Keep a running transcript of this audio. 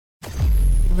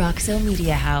Roxo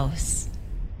Media House.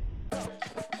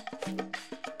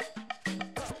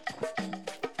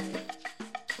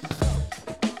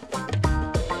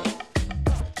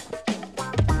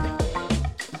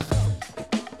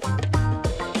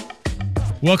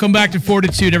 Welcome back to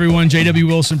Fortitude, everyone. J.W.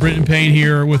 Wilson, Brenton Payne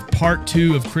here with part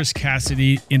 2 of Chris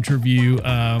Cassidy interview.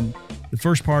 The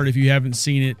first part, if you haven't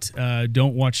seen it,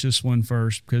 don't watch this one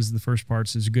first because the first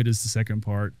part's as good as the second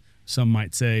part, some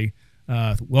might say.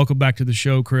 Welcome back to the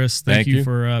show, Chris. Thank you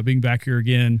for being back here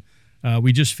again.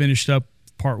 We just finished up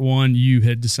part 1. You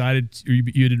had decided, or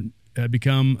you had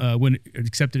become, when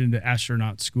accepted into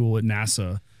astronaut school at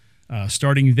NASA.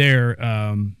 Starting there,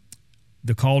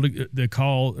 the call,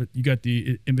 you got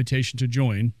the invitation to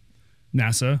join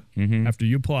NASA after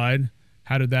you applied.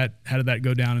 How did that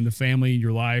go down in the family,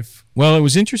 your life? Well, it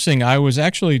was interesting. I was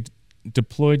actually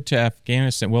deployed to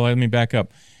Afghanistan. Well, let me back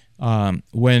up.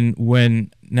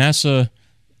 When NASA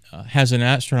has an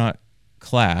astronaut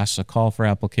class, a call for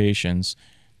applications,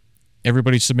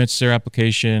 everybody submits their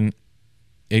application.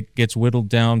 It gets whittled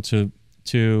down to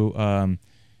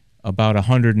about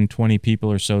 120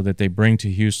 people or so that they bring to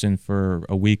Houston for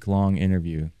a week-long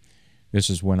interview. This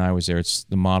is when I was there.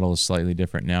 The model is slightly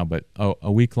different now, but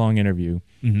a week-long interview,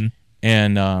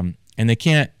 and they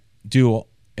can't do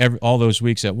all those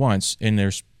weeks at once, and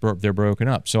they're broken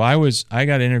up. So I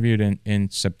got interviewed in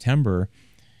September,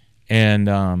 and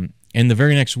the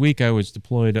very next week I was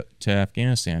deployed to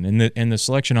Afghanistan, and the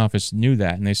selection office knew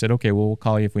that, and they said, okay, well, we'll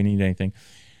call you if we need anything.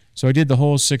 So I did the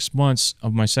whole 6 months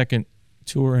of my second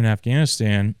tour in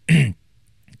Afghanistan,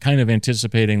 kind of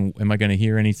anticipating, am I going to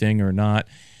hear anything or not?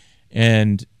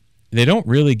 And they don't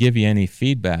really give you any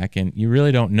feedback, and you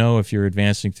really don't know if you're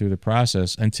advancing through the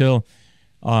process until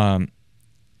the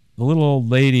little old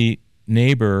lady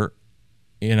neighbor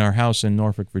in our house in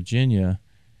Norfolk, Virginia,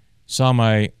 saw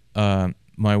my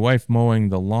wife mowing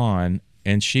the lawn,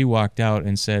 and she walked out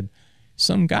and said,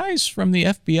 some guys from the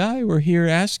FBI were here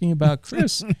asking about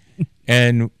Chris.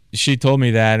 And she told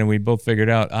me that, and we both figured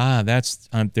out, that's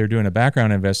they're doing a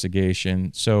background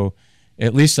investigation. So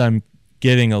at least I'm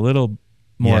getting a little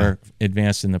more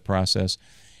advanced in the process.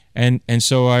 And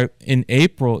so in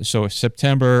April, so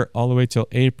September all the way till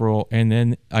April, and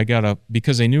then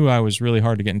because they knew I was really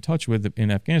hard to get in touch with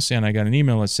in Afghanistan, I got an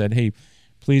email that said, hey,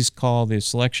 please call the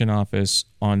selection office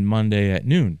on Monday at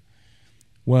noon.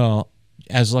 Well,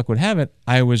 as luck would have it,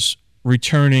 I was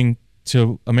returning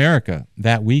to America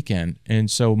that weekend,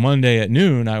 and so Monday at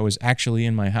noon I was actually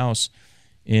in my house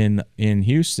in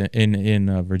Houston,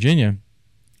 in Virginia,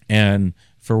 and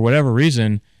for whatever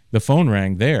reason the phone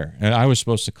rang there, and I was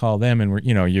supposed to call them, and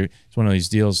it's one of these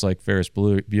deals like Ferris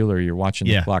Bueller, you're watching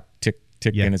the clock tick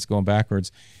and it's going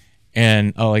backwards,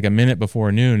 and like a minute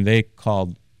before noon they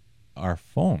called our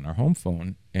home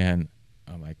phone, and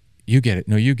I'm like, you get it,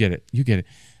 no, you get it,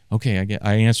 okay,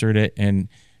 I answered it, and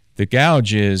the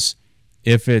gouge is,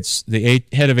 if it's the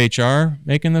head of HR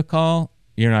making the call,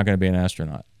 you're not going to be an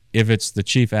astronaut. If it's the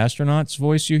chief astronaut's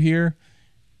voice you hear,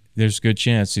 there's a good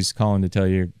chance he's calling to tell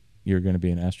you you're going to be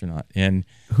an astronaut. And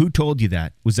who told you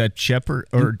that? Was that Shepard?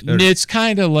 Or it's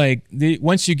kind of like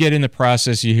once you get in the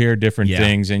process, you hear different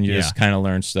things, and you just kind of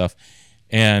learn stuff.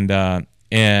 And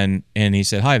he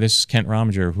said, "Hi, this is Kent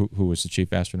Rominger, who was the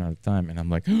chief astronaut at the time." And I'm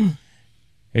like,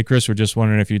 "Hey, Chris, we're just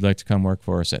wondering if you'd like to come work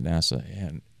for us at NASA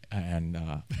and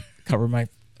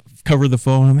cover the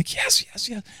phone." I'm like, yes.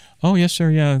 Oh, yes,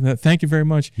 sir. Yeah. Thank you very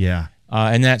much. Yeah.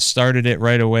 And that started it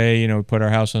right away. We put our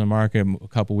house on the market. A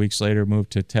couple weeks later,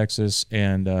 moved to Texas,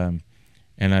 and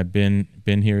I've been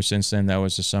here since then. That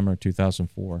was the summer of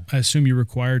 2004. I assume you're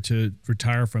required to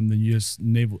retire from the U.S.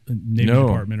 Navy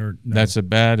Department, or no? That's a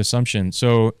bad assumption.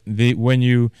 So when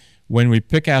we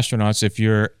pick astronauts, if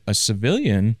you're a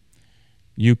civilian,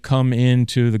 you come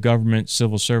into the government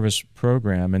civil service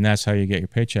program, and that's how you get your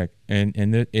paycheck.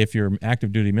 And if you're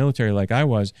active duty military like I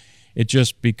was, it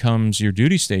just becomes your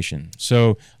duty station.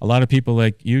 So a lot of people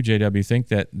like you, JW, think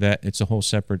that it's a whole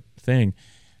separate thing.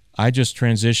 I just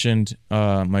transitioned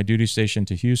my duty station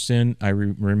to Houston. I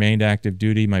remained active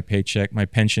duty. My paycheck, my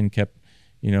pension kept,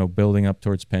 building up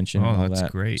towards pension. Oh, and all that's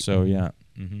that. great. So yeah.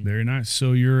 Mm-hmm. Very nice.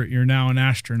 So you're now an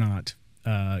astronaut,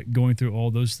 going through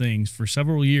all those things for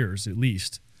several years at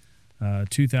least.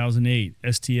 2008,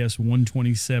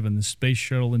 STS-127, the Space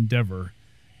Shuttle Endeavour.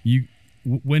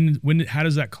 How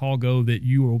does that call go that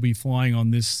you will be flying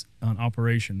on this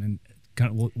operation? And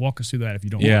kind of walk us through that if you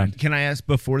don't mind. Can I ask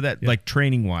before that, like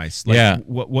training wise,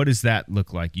 what does that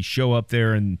look like? You show up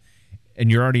there and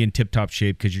you're already in tip-top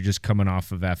shape because you're just coming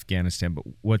off of Afghanistan, but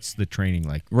what's the training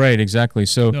like? Right, exactly.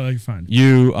 So no, you're fine.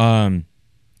 You,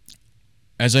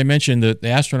 as I mentioned, the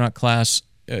astronaut class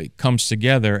comes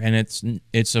together, and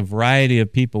it's a variety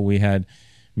of people. We had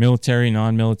military,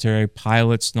 non-military,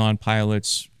 pilots,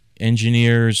 non-pilots,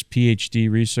 engineers, PhD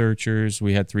researchers.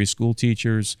 We had 3 school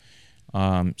teachers,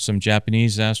 some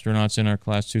Japanese astronauts in our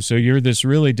class too. So you're this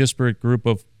really disparate group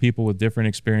of people with different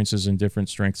experiences and different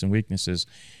strengths and weaknesses.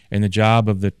 And the job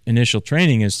of the initial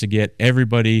training is to get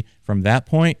everybody from that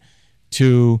point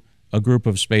to a group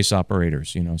of space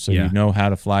operators, so you know how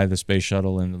to fly the space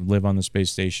shuttle and live on the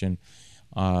space station.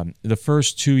 The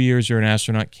first 2 years you're an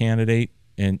astronaut candidate,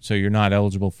 and so you're not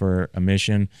eligible for a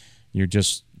mission. You're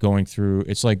just going through,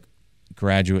 it's like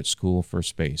graduate school for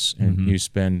space, and you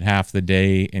spend half the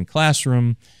day in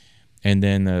classroom and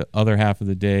then the other half of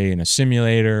the day in a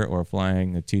simulator or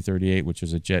flying the T-38, which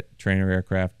is a jet trainer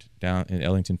aircraft down at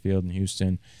Ellington Field in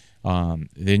Houston.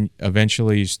 Then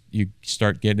eventually you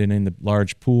start getting in the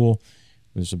large pool.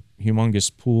 There's a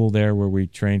humongous pool there where we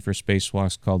train for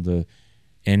spacewalks called the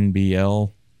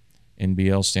NBL.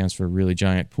 NBL stands for really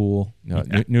giant pool,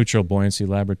 neutral buoyancy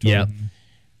laboratory. Yeah.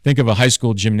 Think of a high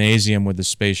school gymnasium with a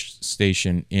space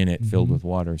station in it filled with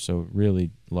water. So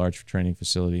really large training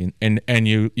facility. And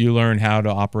you learn how to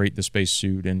operate the space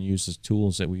suit and use the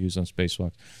tools that we use on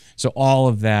spacewalks. So all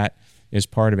of that is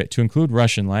part of it, to include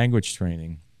Russian language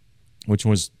training, which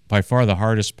was by far the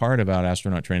hardest part about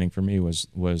astronaut training for me,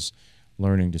 was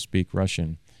learning to speak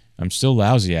Russian. I'm still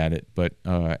lousy at it, but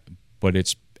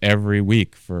it's every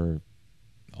week for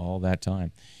all that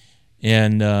time.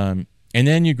 And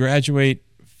then you graduate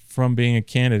from being a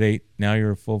candidate. Now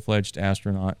you're a full-fledged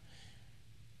astronaut.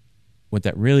 What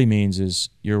that really means is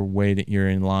you're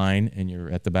in line, and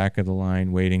you're at the back of the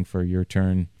line waiting for your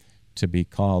turn to be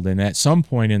called. And at some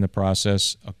point in the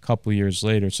process, a couple years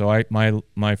later, so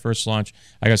my first launch,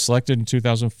 I got selected in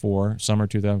 2004, summer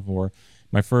 2004.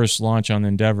 My first launch on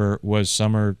Endeavour was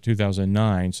summer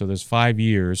 2009. So there's 5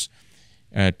 years.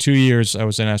 2 years I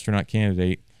was an astronaut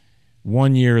candidate.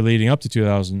 1 year leading up to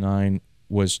 2009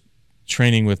 was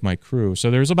training with my crew.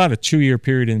 So there's about a 2-year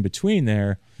period in between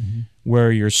there where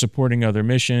you're supporting other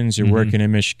missions, you're working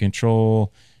in mission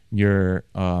control, you're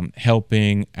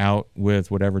helping out with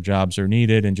whatever jobs are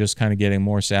needed, and just kind of getting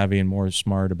more savvy and more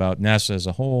smart about NASA as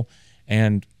a whole,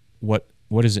 and what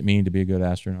does it mean to be a good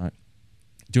astronaut.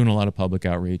 Doing a lot of public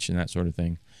outreach and that sort of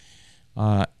thing.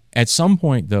 At some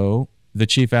point, though, the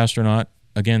chief astronaut,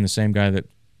 again, the same guy that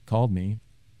called me,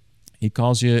 he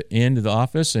calls you into the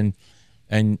office and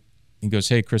he goes,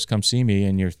 "Hey, Chris, come see me."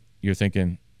 And you're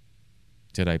thinking,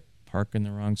 did I park in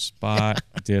the wrong spot?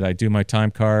 Did I do my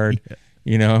time card?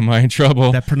 Am I in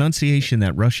trouble? That pronunciation,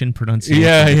 that Russian pronunciation.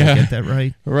 Yeah. Did I get that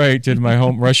right? Right. Did my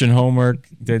Russian homework?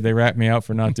 Did they rat me out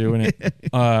for not doing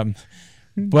it?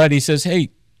 But he says, "Hey,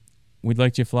 we'd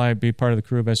like you to be part of the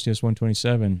crew of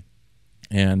STS-127."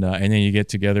 And then you get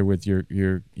together with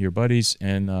your buddies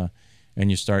and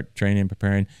you start training and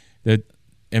preparing. That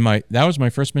was my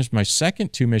first mission. My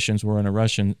second 2 missions were on a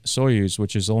Russian Soyuz,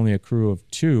 which is only a crew of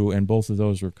 2, and both of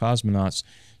those were cosmonauts.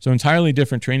 So entirely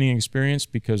different training experience,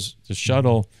 because the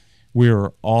shuttle, we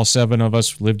were all 7 of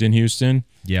us lived in Houston.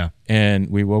 Yeah. And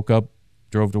we woke up,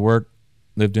 drove to work,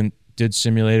 did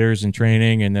simulators and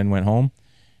training, and then went home,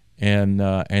 and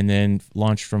then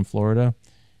launched from Florida.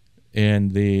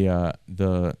 And the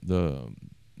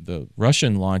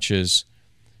Russian launches,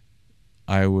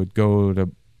 I would go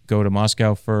to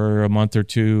Moscow for a month or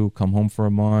 2, come home for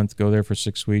a month, go there for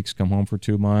 6 weeks, come home for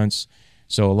 2 months.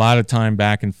 So a lot of time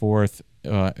back and forth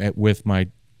with my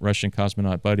Russian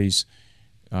cosmonaut buddies,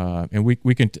 and we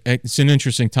can. It's an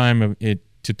interesting time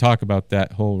to talk about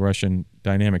that whole Russian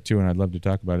dynamic too, and I'd love to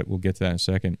talk about it. We'll get to that in a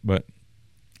second. But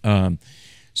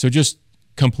so just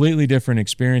completely different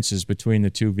experiences between the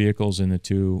 2 vehicles and the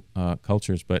 2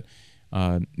 cultures. But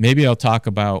maybe I'll talk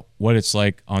about what it's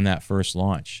like on that first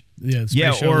launch.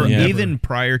 Even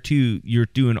prior to, you're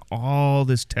doing all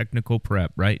this technical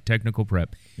prep, right? Technical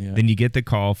prep. Yeah. Then you get the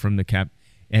call from the cap,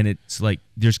 and it's like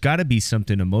there's got to be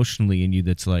something emotionally in you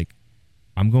that's like,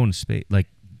 I'm going to space. Like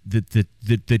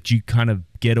that you kind of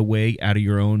get away out of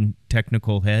your own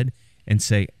technical head and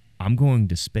say, I'm going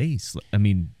to space. I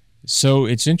mean, so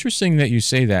it's interesting that you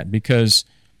say that, because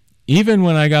even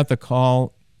when I got the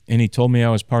call and he told me I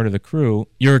was part of the crew,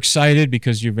 you're excited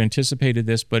because you've anticipated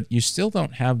this, but you still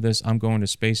don't have this I'm going to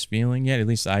space feeling yet. At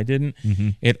least I didn't.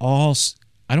 It all,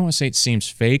 I don't want to say it seems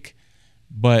fake,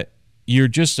 but you're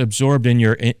just absorbed in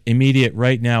your immediate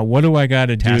right now. What do I got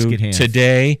to do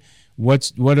today?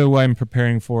 What do I'm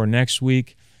preparing for next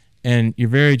week? And you're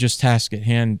very just task at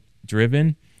hand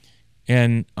driven,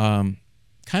 and kind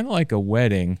of like a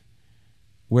wedding,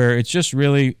 where it's just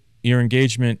really your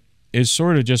engagement is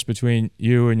sort of just between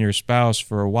you and your spouse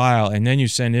for a while, and then you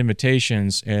send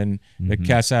invitations, and the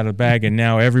cat's out of the bag, and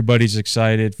now everybody's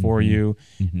excited for you,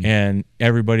 and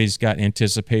everybody's got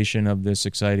anticipation of this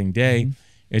exciting day.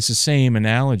 It's the same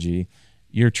analogy.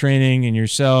 You're training, and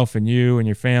yourself and you and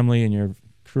your family and your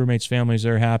crewmates' families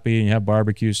are happy, and you have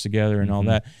barbecues together and all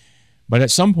that. But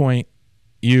at some point,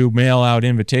 you mail out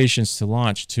invitations to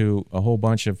launch to a whole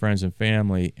bunch of friends and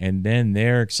family, and then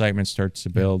their excitement starts to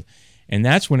build. And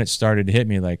that's when it started to hit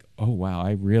me like, oh, wow,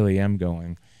 I really am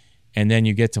going. And then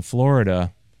you get to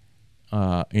Florida,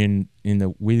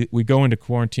 we go into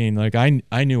quarantine. Like I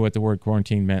knew what the word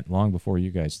quarantine meant long before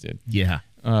you guys did. Yeah.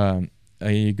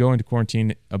 You go into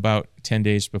quarantine about 10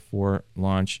 days before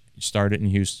launch. You start it in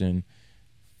Houston.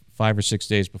 5 or 6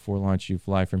 days before launch, you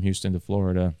fly from Houston to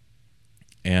Florida.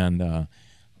 And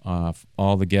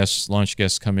all the launch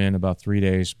guests come in about 3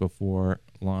 days before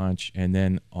launch, and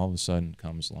then all of a sudden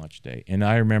comes launch day. And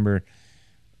I remember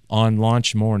on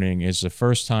launch morning is the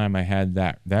first time I had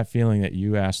that feeling that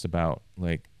you asked about,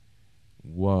 like,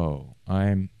 whoa,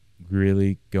 I'm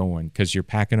really going, because you're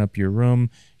packing up your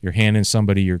room, you're handing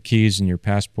somebody your keys and your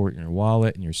passport and your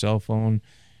wallet and your cell phone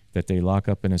that they lock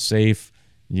up in a safe.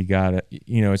 You gotta,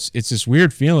 it's this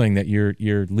weird feeling that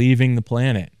you're leaving the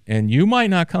planet and you might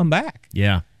not come back.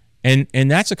 Yeah. And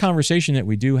that's a conversation that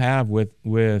we do have with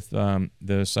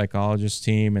the psychologist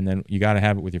team, and then you got to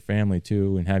have it with your family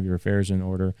too, and have your affairs in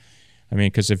order. I mean,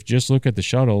 because if you just look at the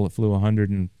shuttle, it flew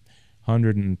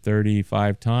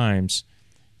 135 times,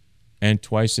 and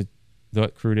twice the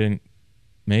crew didn't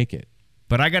make it.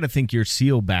 But I got to think your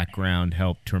SEAL background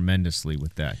helped tremendously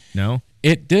with that. No?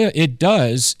 It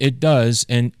does,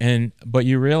 but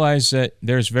you realize that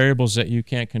there's variables that you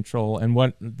can't control, and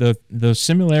what the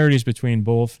similarities between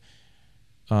both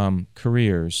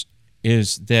careers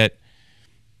is that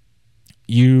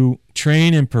you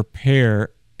train and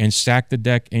prepare and stack the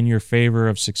deck in your favor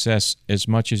of success as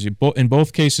much as you. In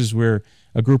both cases, we're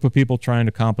a group of people trying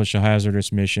to accomplish a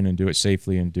hazardous mission and do it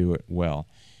safely and do it well.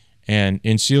 And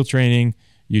in SEAL training,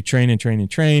 you train and train and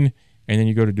train. And then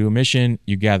you go to do a mission,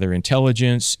 you gather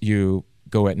intelligence, you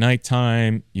go at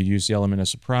nighttime, you use the element of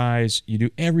surprise, you do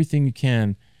everything you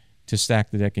can to stack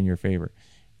the deck in your favor.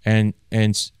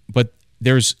 But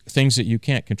there's things that you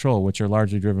can't control, which are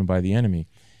largely driven by the enemy.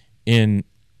 In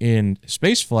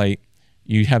space flight,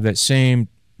 you have that same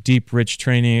deep, rich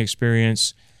training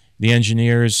experience. The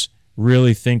engineers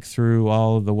really think through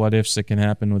all of the what ifs that can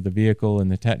happen with the vehicle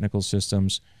and the technical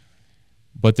systems.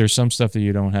 But there's some stuff that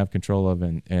you don't have control of,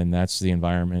 and that's the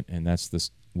environment, and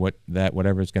that's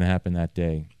whatever is going to happen that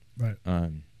day. Right.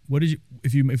 What did you,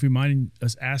 if you mind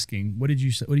us asking, what do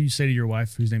you say to your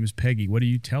wife, whose name is Peggy? What do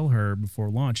you tell her before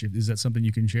launch? Is that something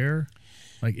you can share?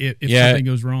 Like if something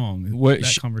goes wrong,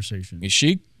 conversation.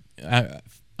 She,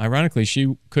 ironically,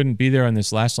 she couldn't be there on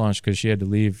this last launch because she had to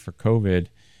leave for COVID.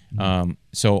 Mm-hmm.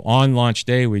 So on launch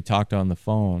day, we talked on the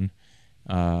phone,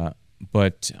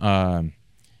 but.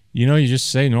 You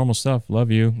just say normal stuff.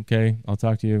 Love you. Okay, I'll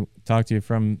talk to you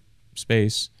from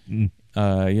space. You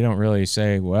don't really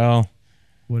say, well,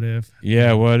 what if?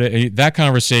 Yeah, what if? That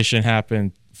conversation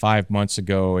happened 5 months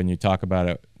ago, and you talk about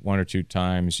it one or two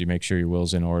times. You make sure your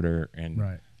will's in order,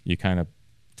 and you kind of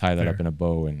tie that up in a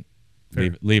bow and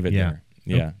leave it there.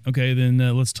 Yeah. Okay, then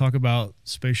let's talk about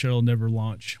Space Shuttle Never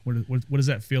Launch. What does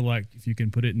that feel like, if you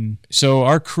can put it in? So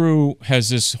our crew has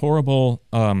this horrible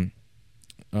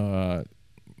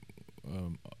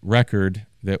record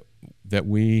that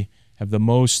we have the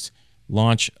most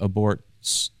launch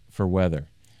aborts for weather.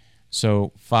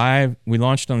 So we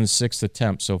launched on the 6th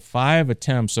attempt. So 5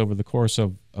 attempts over the course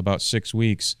of about 6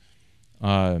 weeks.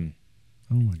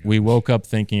 We woke up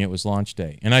thinking it was launch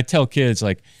day. And I tell kids,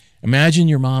 like, imagine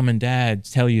your mom and dad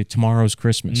tell you tomorrow's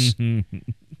Christmas. Mm-hmm.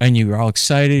 And you're all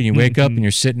excited, and you wake up and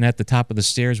you're sitting at the top of the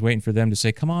stairs waiting for them to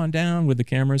say, come on down with the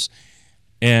cameras.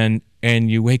 And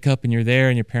you wake up and you're there,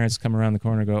 and your parents come around the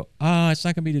corner and go, it's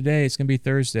not going to be today, it's going to be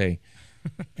Thursday.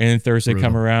 And then Thursday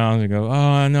come around and go,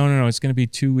 no, it's going to be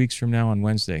 2 weeks from now on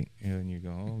Wednesday. And you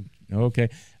go, oh, okay.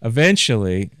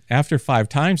 Eventually, after 5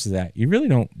 times of that, you really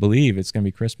don't believe it's going to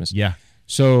be Christmas. Yeah.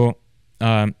 So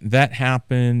that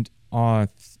happened on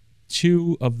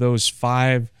 2 of those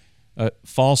 5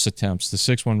 false attempts. The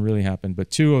 6th one really happened,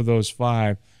 but 2 of those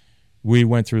 5, we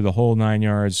went through the whole 9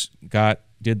 yards,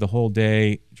 did the whole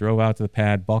day, drove out to the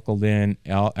pad, buckled in,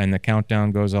 and the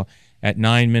countdown goes off. At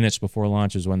 9 minutes before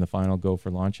launch is when the final go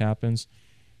for launch happens,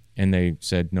 and they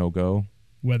said no go.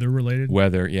 Weather-related?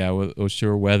 Weather, yeah, it was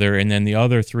sure weather. And then the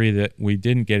other 3 that we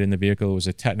didn't get in the vehicle, was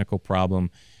a technical problem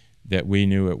that we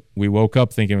knew. We woke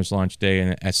up thinking it was launch day,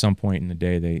 and at some point in the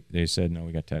day, they said, no,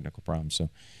 we got technical problems. So,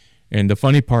 and the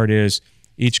funny part is,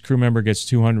 each crew member gets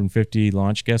 250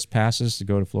 launch guest passes to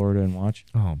go to Florida and watch.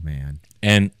 Oh man!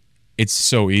 And it's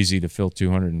so easy to fill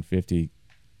 250.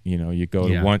 You know, you go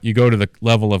to you go to the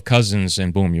level of Cousins,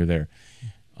 and boom, you're there.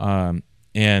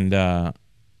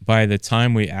 By the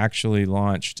time we actually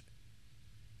launched,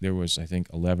 there was, I think,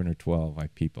 11 or 12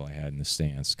 people I had in the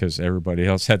stands because everybody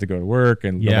else had to go to work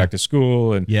and go back to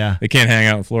school, and they can't hang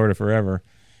out in Florida forever.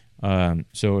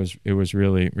 So it was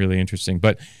really, really interesting.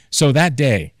 But so that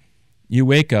day, you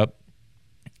wake up.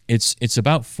 It's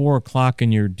about 4 o'clock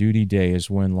in your duty day is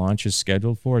when launch is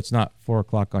scheduled for. It's not 4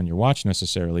 o'clock on your watch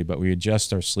necessarily, but we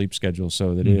adjust our sleep schedule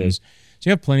so that it is. So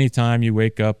you have plenty of time. You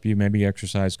wake up, you maybe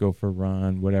exercise, go for a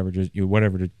run, whatever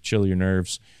to chill your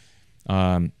nerves.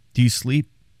 Do you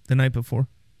sleep the night before?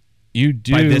 You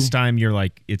do. By this time, you're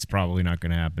like, it's probably not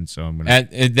going to happen, so I'm going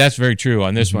to... That's very true.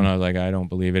 On this one, I was like, I don't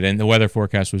believe it. And the weather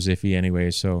forecast was iffy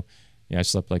anyway, so yeah, I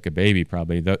slept like a baby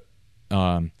probably.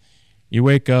 You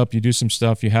wake up, you do some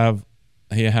stuff, you have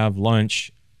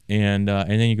lunch, and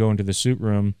then you go into the suit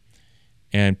room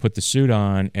and put the suit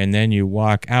on, and then you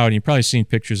walk out. And you've probably seen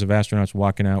pictures of astronauts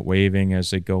walking out, waving as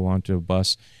they go onto a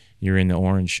bus. You're in the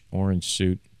orange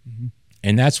suit.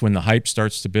 And that's when the hype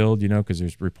starts to build, you know, because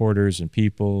there's reporters and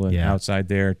people and outside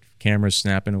there, cameras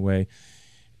snapping away.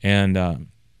 And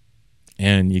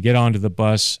you get onto the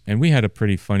bus, and we had a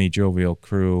pretty funny, jovial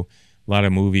crew, a lot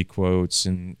of movie quotes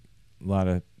and a lot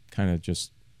of kind of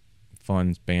just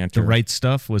fun banter. The Right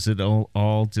Stuff, was it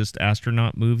all just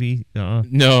astronaut movie? No.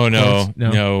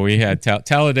 We had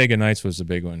Talladega Nights was the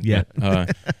big one. Yeah.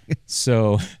 But,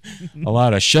 so a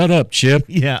lot of shut up, Chip.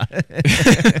 Yeah.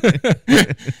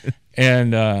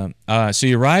 And so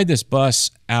you ride this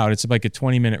bus out. It's like a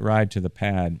 20-minute ride to the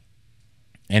pad.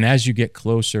 And as you get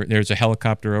closer, there's a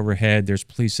helicopter overhead. There's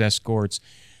police escorts.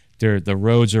 The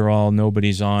roads are all,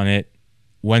 nobody's on it.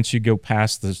 Once you go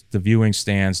past the viewing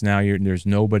stands, now there's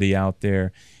nobody out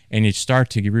there. And you start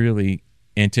to really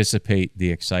anticipate the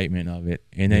excitement of it.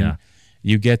 And then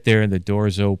you get there and the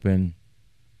doors open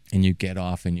and you get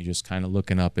off and you're just kind of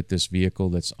looking up at this vehicle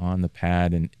that's on the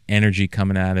pad and energy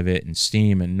coming out of it and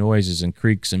steam and noises and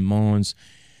creaks and moans.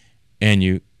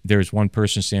 And there's one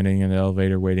person standing in the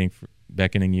elevator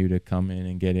beckoning you to come in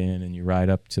and get in, and you ride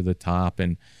up to the top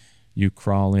and you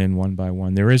crawl in one by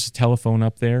one. There is a telephone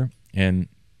up there, and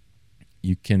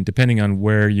you can, depending on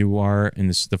where you are, and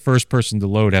the first person to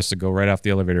load has to go right off the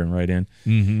elevator and right in.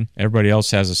 Everybody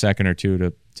else has a second or two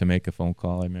to make a phone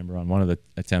call. I remember on one of the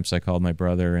attempts I called my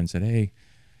brother and said, "Hey,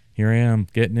 here I am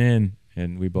getting in,"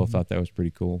 and we both thought that was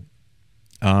pretty cool.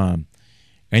 And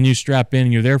you strap in,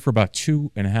 and you're there for about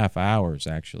 2.5 hours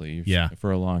actually.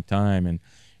 For a long time. And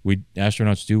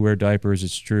astronauts do wear diapers,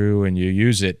 it's true, and you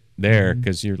use it there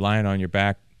because you're lying on your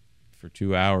back for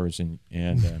 2 hours and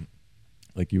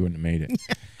like you wouldn't have made it.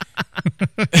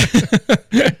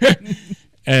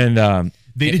 And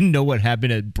they didn't know what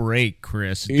happened at break,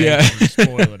 Chris. Thanks for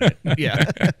spoiling it.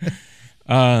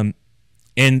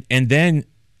 And then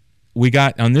we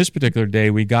got, on this particular day,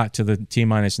 we got to the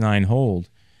T-9 hold,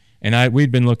 and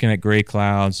we'd been looking at gray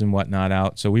clouds and whatnot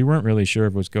out, so we weren't really sure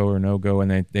if it was go or no go.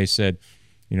 And they said,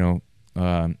 you know,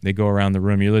 they go around the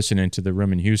room. You're listening to the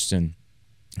room in Houston,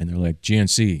 and they're like,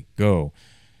 GNC, go.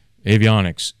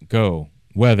 Avionics, go.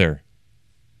 Weather,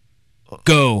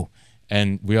 go.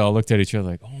 And we all looked at each other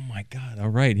like, oh my God, all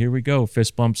right, here we go.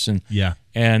 Fist bumps.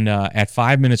 And at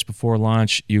 5 minutes before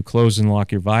launch, you close and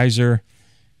lock your visor.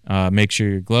 Make sure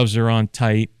your gloves are on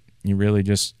tight. You really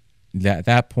just, at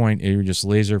that point, you're just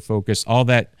laser focused. All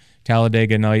that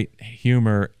Talladega Night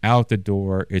humor out the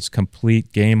door. It's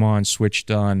complete game on,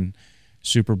 switched on,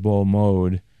 Super Bowl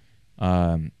mode.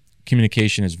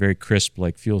 Communication is very crisp,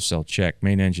 like fuel cell check,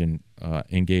 main engine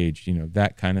engaged, you know,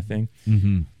 that kind of thing.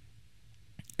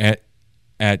 At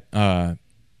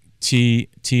T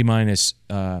minus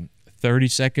 30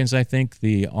 seconds, I think,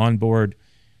 the onboard.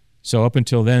 So up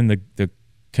until then, the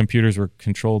computers were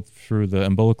controlled through the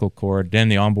umbilical cord. Then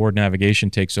the onboard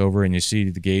navigation takes over, and you see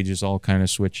the gauges all kind of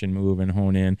switch and move and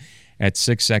hone in. At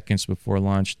 6 seconds before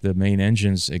launch, the main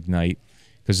engines ignite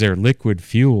because they're liquid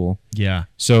fuel.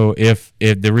 So if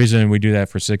the reason we do that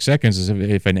for 6 seconds is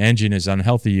if an engine is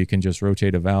unhealthy, you can just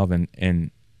rotate a valve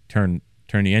and turn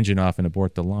the engine off and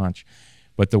abort the launch.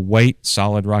 But the white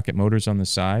solid rocket motors on the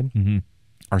side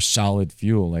are solid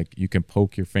fuel. Like you can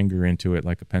poke your finger into it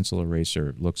like a pencil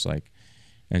eraser looks like.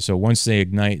 And so once they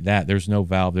ignite that, there's no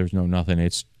valve, there's no nothing.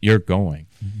 You're going.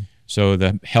 So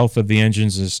the health of the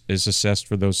engines is assessed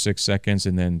for those 6 seconds,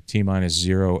 and then T-minus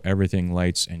 0, everything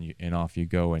lights, and off you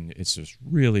go. And it's this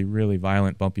really, really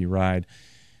violent, bumpy ride.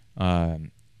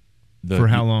 For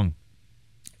how long?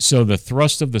 So the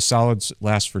thrust of the solids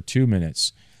lasts for 2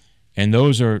 minutes. and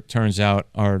those turns out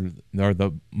are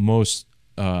the most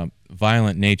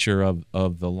violent nature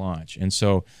of the launch. And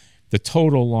so the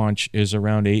total launch is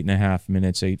around 8.5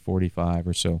 minutes, 8:45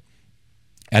 or so.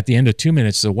 At the end of 2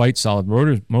 minutes, the white solid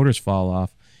motors fall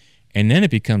off, and then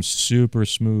it becomes super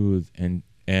smooth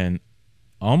and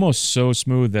almost so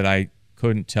smooth that I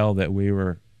couldn't tell that we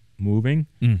were moving,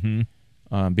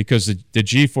 because the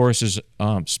G-forces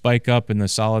spike up and the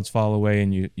solids fall away,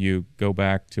 and you go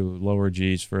back to lower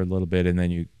Gs for a little bit, and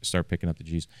then you start picking up the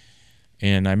Gs.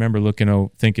 And I remember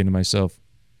thinking to myself,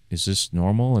 is this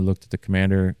normal? I looked at the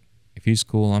commander. If he's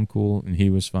cool, I'm cool, and he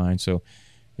was fine. So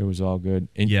it was all good.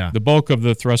 And the bulk of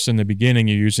the thrust in the beginning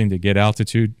you're using to get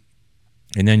altitude,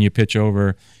 and then you pitch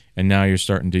over, and now you're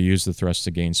starting to use the thrust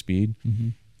to gain speed.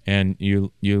 And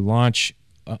you launch,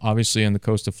 obviously, on the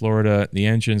coast of Florida. The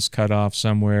engine's cut off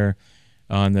somewhere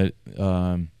on the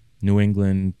New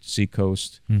England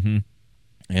seacoast,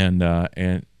 and no,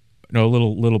 a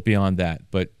little beyond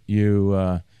that. But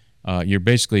you're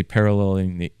basically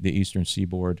paralleling the eastern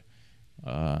seaboard,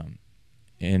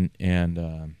 and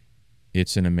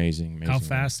it's an amazing. How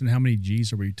fast and how many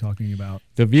Gs are we talking about?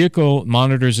 The vehicle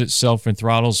monitors itself and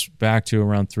throttles back to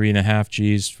around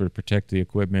 3.5 Gs to protect the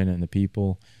equipment and the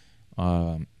people,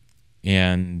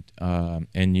 and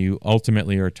you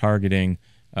ultimately are targeting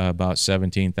about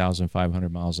 17,500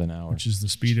 miles an hour, which is the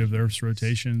speed of the Earth's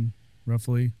rotation,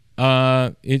 roughly.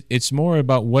 It's more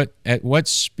about at what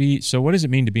speed. So what does it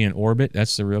mean to be in orbit?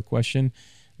 That's the real question.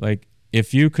 Like,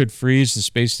 if you could freeze the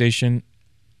space station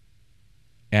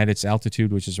at its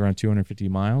altitude, which is around 250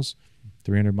 miles,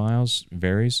 300 miles,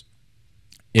 varies.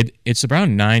 It's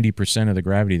around 90% of the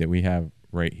gravity that we have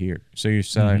right here. So you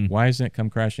say, why isn't it come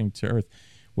crashing to Earth?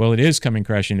 Well, it is coming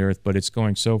crashing to Earth, but it's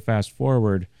going so fast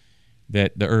forward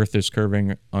that the Earth is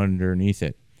curving underneath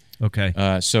it. Okay.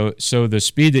 So the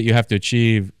speed that you have to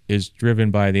achieve is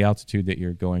driven by the altitude that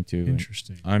you're going to.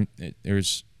 Interesting.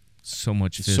 There's so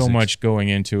much physics. So much going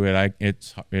into it.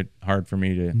 It's hard for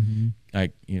me to,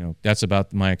 that's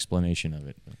about my explanation of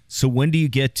it. So when do you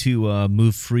get to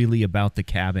move freely about the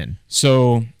cabin?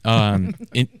 So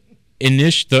the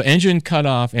engine cut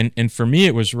off, and for me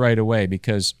it was right away,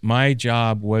 because my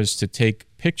job was to take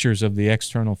pictures of the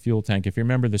external fuel tank. If you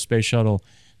remember the Space Shuttle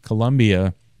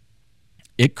Columbia,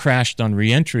 it crashed on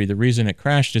reentry. The reason it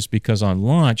crashed is because on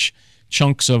launch,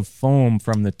 chunks of foam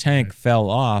from the tank fell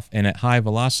off, and at high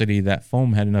velocity, that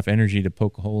foam had enough energy to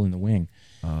poke a hole in the wing.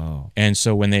 Oh. And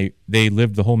so when they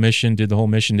lived the whole mission, did the whole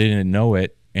mission, they didn't know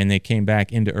it, and they came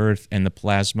back into Earth, and the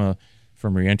plasma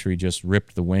from reentry just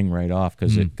ripped the wing right off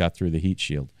because it got through the heat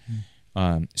shield.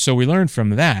 So we learned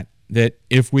from that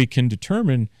if we can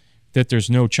determine that there's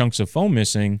no chunks of foam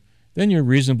missing, then you're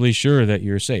reasonably sure that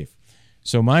you're safe.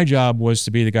 So my job was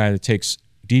to be the guy that takes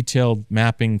detailed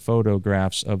mapping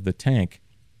photographs of the tank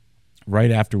right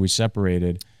after we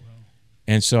separated. Wow.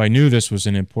 And so I knew this was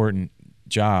an important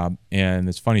job, and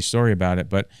it's a funny story about it,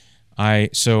 but I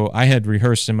had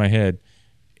rehearsed in my head,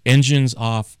 engines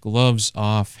off, gloves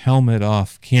off, helmet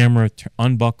off, camera,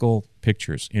 unbuckle,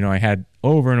 pictures. I had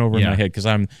over and over in my head, because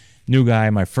I'm a new guy,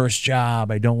 my first job,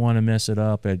 I don't want to mess it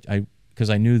up, because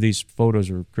I knew these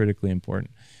photos were critically important.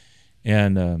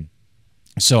 And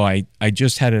so I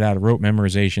just had it out of rote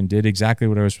memorization, did exactly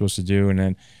what I was supposed to do, and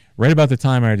then right about the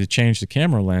time I had to change the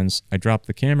camera lens, I dropped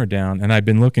the camera down, and I'd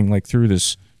been looking like through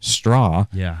this straw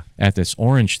at this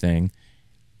orange thing,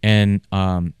 and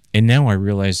now I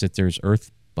realized that there's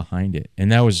Earth behind it,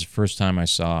 and that was the first time I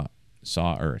saw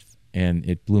Earth, and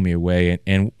it blew me away,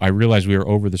 and I realized we were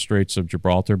over the Straits of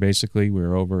Gibraltar. Basically, we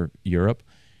were over Europe.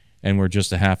 And we're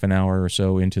just a half an hour or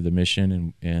so into the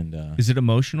mission, and is it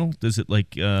emotional? Does it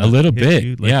a little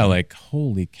bit? Like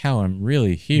holy cow, I'm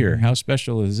really here. How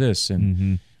special is this?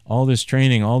 And all this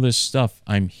training, all this stuff,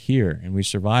 I'm here, and we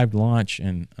survived launch,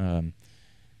 and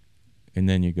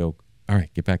then you go, all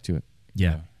right, get back to it.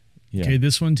 Yeah. Okay,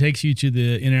 this one takes you to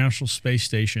the International Space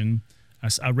Station.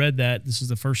 I read that this is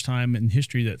the first time in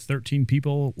history that 13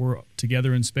 people were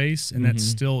together in space, and that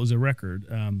still is a record.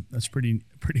 That's pretty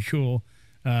cool.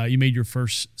 You made your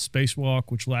first spacewalk,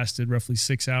 which lasted roughly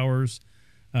 6 hours.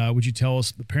 Would you tell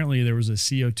us, apparently there was a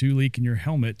CO2 leak in your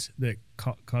helmet that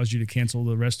caused you to cancel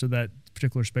the rest of that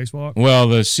particular spacewalk? Well,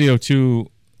 the CO2,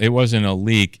 it wasn't a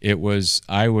leak. It was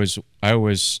I was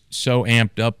so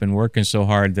amped up and working so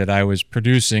hard that I was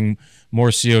producing more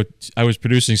CO2. I was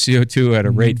producing CO2 at a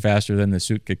rate faster than the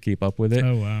suit could keep up with it.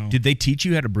 Oh, wow. Did they teach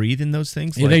you how to breathe in those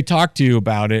things? Yeah, they talk to you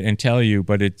about it and tell you,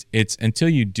 but it's until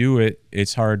you do it,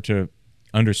 it's hard to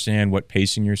understand what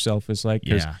pacing yourself is like,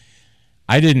 because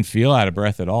I didn't feel out of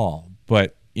breath at all,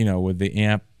 but with the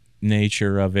amp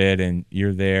nature of it, and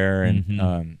you're there,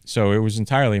 and so it was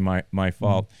entirely my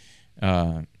fault.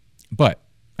 But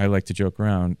I like to joke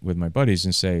around with my buddies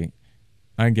and say,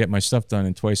 I can get my stuff done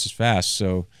in twice as fast,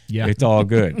 so it's all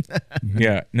good.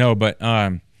 Yeah, no, but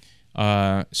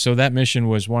so that mission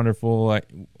was wonderful.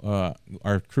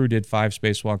 Our crew did 5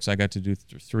 spacewalks. I got to do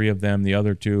 3 of them. The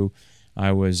other 2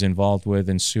 I was involved with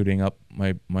in suiting up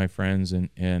my friends,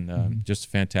 and just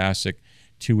fantastic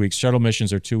 2 weeks. Shuttle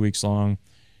missions are 2 weeks long.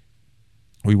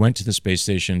 We went to the space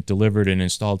station, delivered and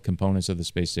installed components of the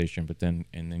space station,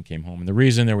 then came home. And the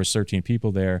reason there was 13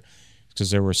 people there because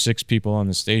there were 6 people on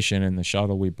the station, and the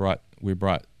shuttle we brought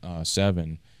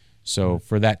 7. So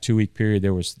for that 2-week period,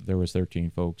 there was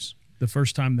 13 folks. The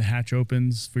first time the hatch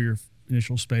opens for your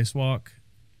initial spacewalk,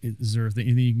 is there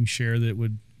anything you can share that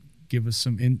would give us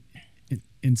some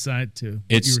insight to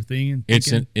what you were thinking?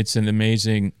 It's an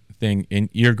amazing thing, and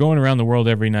you're going around the world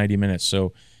every 90 minutes.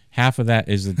 So half of that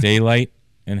is the daylight,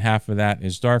 and half of that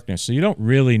is darkness. So you don't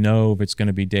really know if it's going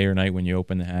to be day or night when you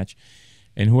open the hatch.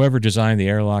 And whoever designed the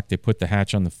airlock, they put the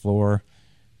hatch on the floor.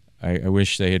 I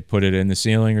wish they had put it in the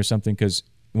ceiling or something, because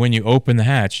when you open the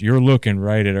hatch, you're looking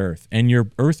right at Earth, and your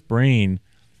Earth brain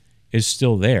is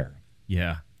still there.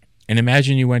 Yeah. And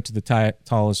imagine you went to the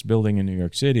tallest building in New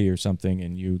York City or something,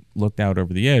 and you looked out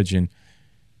over the edge, and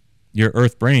your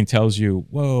Earth brain tells you,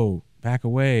 whoa, back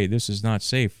away. This is not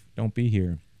safe. Don't be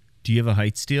here. Do you have a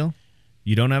heights deal?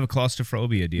 You don't have a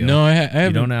claustrophobia deal? No, I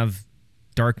have. You don't have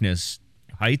darkness.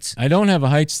 Heights? I don't have a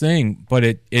heights thing, but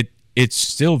it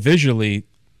still visually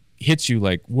hits you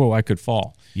like, whoa, I could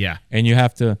fall. Yeah. And you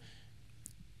have to,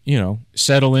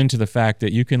 settle into the fact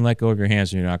that you can let go of your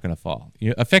hands and you're not going to fall.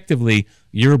 Effectively,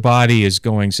 your body is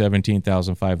going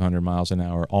 17,500 miles an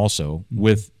hour also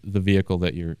with the vehicle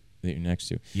that you're next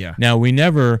to. Yeah. Now, we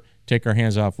never take our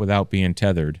hands off without being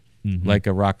tethered. Like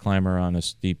a rock climber on a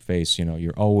steep face.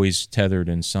 You're always tethered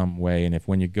in some way. And if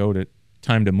when you go to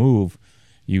time to move,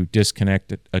 you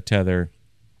disconnect a tether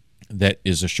that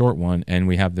is a short one, and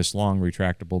we have this long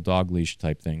retractable dog leash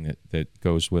type thing that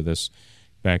goes with us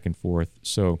back and forth.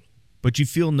 So, but you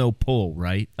feel no pull,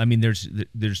 right? I mean,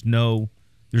 there's no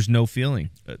feeling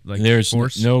like there's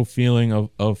force. No feeling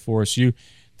of force.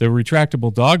 The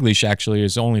retractable dog leash actually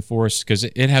is only force because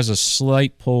it has a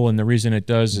slight pull, and the reason it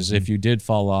does is if you did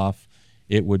fall off,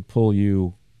 it would pull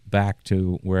you back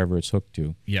to wherever it's hooked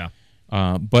to. Yeah.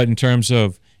 But in terms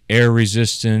of air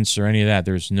resistance or any of that,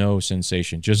 there's no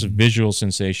sensation, just a visual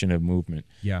sensation of movement.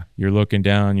 Yeah. You're looking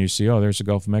down, you see, oh, there's the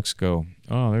Gulf of Mexico.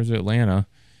 Oh, there's Atlanta.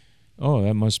 Oh,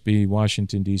 that must be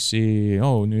Washington, D.C.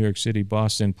 Oh, New York City,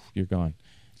 Boston. You're gone.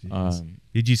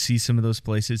 Did you see some of those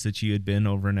places that you had been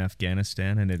over in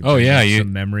Afghanistan? And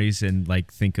some memories and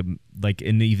think of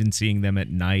and even seeing them at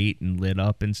night and lit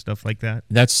up and stuff like that.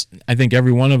 I think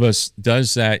every one of us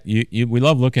does that. We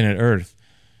love looking at Earth,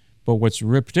 but what's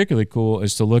particularly cool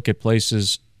is to look at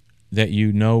places that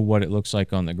what it looks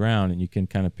like on the ground, and you can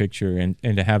kind of picture and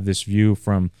to have this view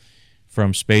from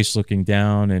space looking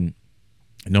down and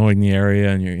knowing the area,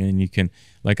 and you can,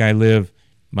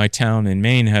 my town in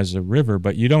Maine has a river,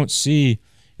 but you don't see,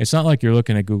 it's not like you're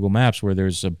looking at Google Maps where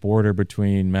there's a border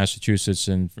between Massachusetts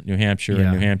and New Hampshire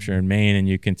and New Hampshire and Maine, and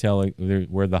you can tell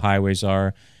where the highways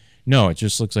are. No, it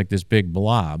just looks like this big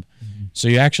blob. Mm-hmm. So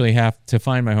you actually have to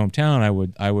find my hometown.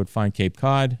 I would find Cape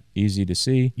Cod, easy to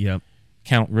see. Yep.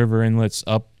 Count river inlets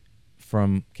up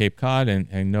from Cape Cod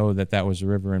and know that was a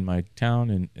river in my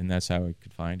town, and that's how I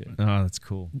could find it. Oh, that's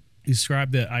cool.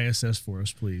 Describe the ISS for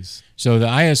us, please. So the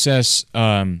ISS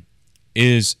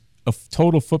is a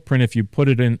total footprint. If you put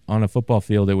it on a football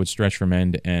field, it would stretch from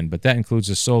end to end. But that includes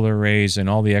the solar arrays and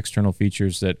all the external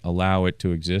features that allow it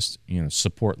to exist,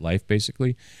 support life,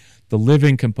 basically. The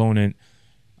living component,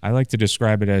 I like to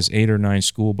describe it as 8 or 9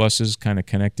 school buses kind of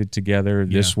connected together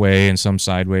this way and some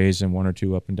sideways and 1 or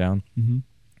 2 up and down.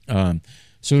 Mm-hmm.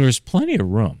 So there's plenty of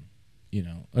room.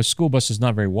 A school bus is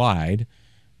not very wide,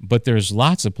 but there's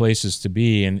lots of places to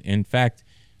be. And in fact,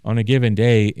 on a given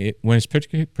day, when it's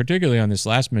particularly on this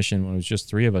last mission, when it was just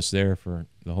 3 of us there for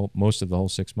most of the whole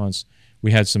 6 months,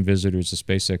 we had some visitors, the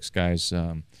SpaceX guys,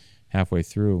 halfway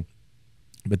through.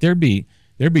 But there'd be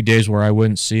days where I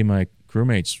wouldn't see my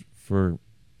crewmates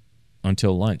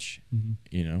until lunch.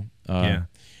 Mm-hmm.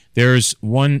 There's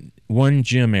one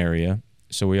gym area,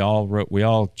 so we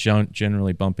all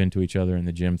generally bump into each other in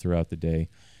the gym throughout the day,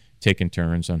 taking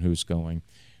turns on who's going.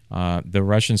 The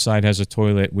Russian side has a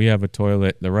toilet. We have a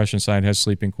toilet. The Russian side has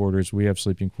sleeping quarters. We have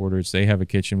sleeping quarters. They have a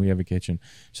kitchen. We have a kitchen.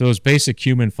 So those basic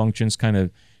human functions kind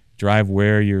of drive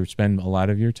where you spend a lot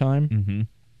of your time. Mm-hmm.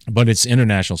 But it's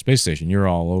International Space Station. You're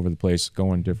all over the place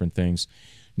going different things.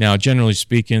 Now, generally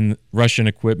speaking, Russian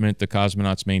equipment, the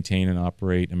cosmonauts maintain and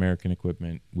operate. American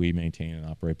equipment, we maintain and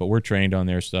operate. But we're trained on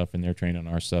their stuff, and they're trained on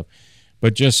our stuff.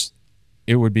 But just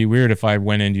it would be weird if I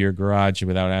went into your garage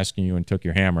without asking you and took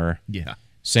your hammer. Yeah.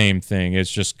 Same thing. It's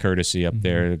just courtesy up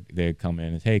there. They'd come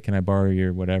in and, hey, can I borrow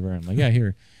your whatever? I'm like, yeah,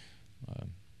 here.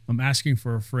 I'm asking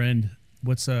for a friend.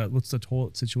 What's the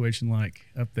toilet situation like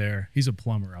up there? He's a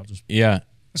plumber. Yeah.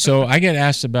 So I get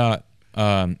asked about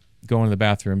going to the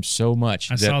bathroom so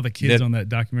much. I saw the kids on that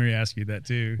documentary ask you that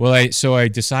too. Well, I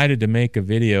decided to make a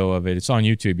video of it. It's on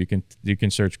YouTube. You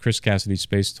can search Chris Cassidy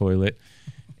Space Toilet,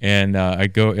 and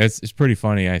it's pretty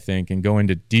funny, I think, and go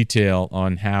into detail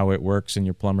on how it works. And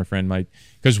your plumber friend might,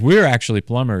 because we're actually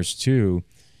plumbers too.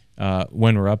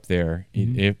 When we're up there,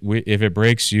 if it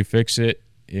breaks, you fix it,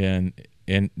 and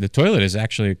the toilet is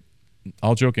actually,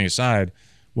 all joking aside,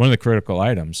 one of the critical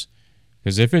items.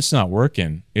 Because if it's not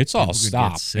working, it's all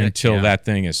stopped until that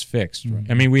thing is fixed. Right?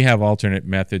 I mean, we have alternate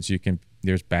methods.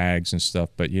 There's bags and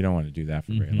stuff, but you don't want to do that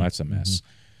for very long. That's a mess.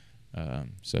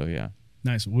 So yeah,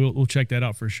 nice. We'll check that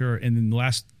out for sure. And then the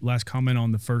last comment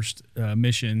on the first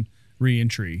mission,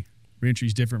 reentry. Reentry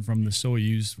is different from the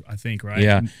Soyuz, I think, right?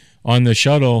 Yeah, on the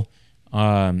shuttle,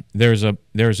 there's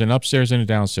an upstairs and a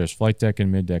downstairs, flight deck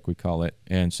and mid deck we call it.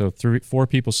 And so 4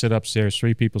 people sit upstairs,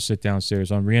 3 people sit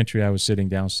downstairs. On reentry, I was sitting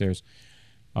downstairs.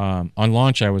 On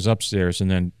launch, I was upstairs, and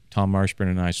then Tom Marshburn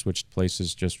and I switched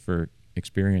places just for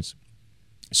experience.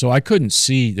 So I couldn't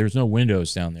see. There's no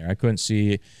windows down there. I couldn't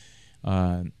see.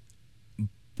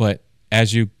 But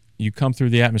as you come through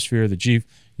the atmosphere, the G,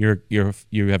 you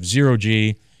have 0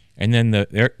 G, and then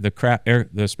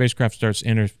the spacecraft starts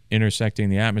intersecting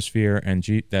the atmosphere, and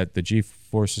the G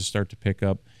forces start to pick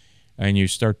up, and you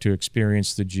start to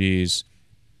experience the Gs,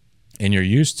 and you're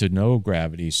used to no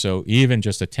gravity. So even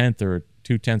just a tenth or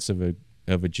 0.2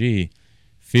 of a G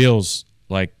feels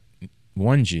like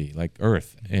 1 G, like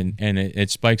Earth, and it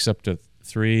spikes up to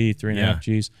 3.5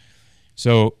 Gs.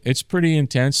 So it's pretty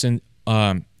intense. And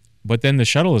but then the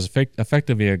shuttle is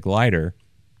effectively a glider.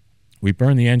 We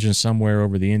burn the engine somewhere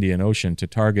over the Indian Ocean to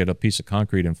target a piece of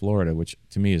concrete in Florida, which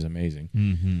to me is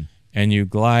amazing. And you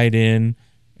glide in,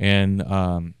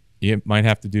 and you might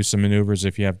have to do some maneuvers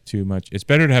if you have too much. It's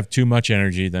better to have too much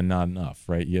energy than not enough,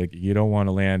 right? You don't want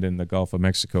to land in the Gulf of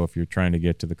Mexico if you're trying to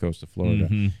get to the coast of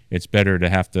Florida. It's better to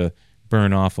have to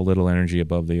burn off a little energy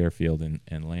above the airfield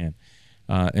and land.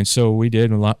 And so we did,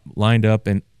 and lined up,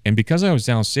 and because I was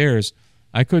downstairs,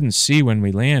 I couldn't see when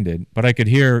we landed, but I could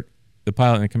hear the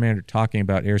pilot and the commander talking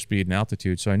about airspeed and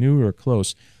altitude, so I knew we were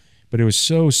close, but it was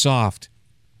so soft.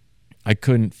 I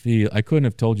couldn't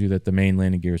have told you that the main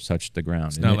landing gears touched the ground.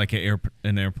 It's not like an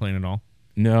airplane at all?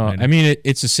 No, I mean,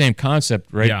 it's the same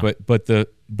concept, right? Yeah. But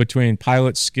between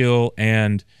pilot skill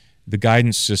and the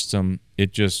guidance system,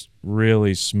 it just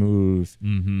really smooth.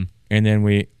 And then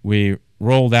we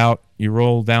rolled out. You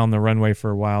roll down the runway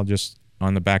for a while just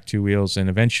on the back 2 wheels, and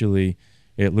eventually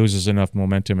it loses enough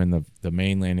momentum, and the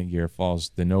main landing gear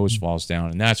falls, the nose falls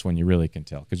down, and that's when you really can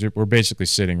tell, because we're basically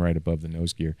sitting right above the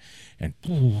nose gear, and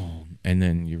boom, and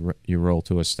then you roll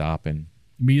to a stop and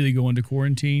immediately go into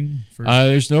quarantine.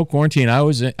 There's no quarantine. I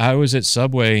was at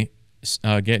Subway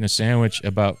getting a sandwich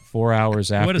about 4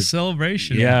 hours after. What a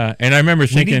celebration! Yeah, and I remember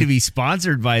thinking we need to be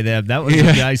sponsored by them. That was a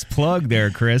nice plug there,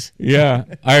 Chris. Yeah,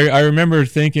 I remember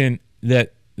thinking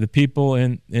that the people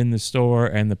in the store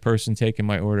and the person taking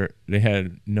my order, they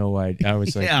had no idea. I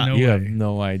was like, you have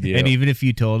no idea. And even if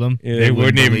you told them, they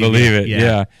wouldn't even believe it.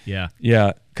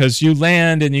 Yeah. Because you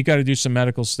land and you got to do some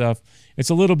medical stuff.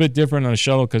 It's a little bit different on a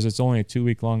shuttle because it's only a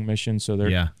 2-week-long mission. So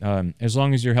as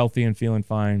long as you're healthy and feeling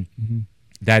fine,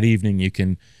 that evening you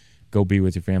can go be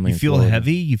with your family. You feel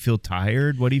heavy? You feel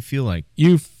tired? What do you feel like?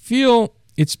 You feel,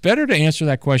 it's better to answer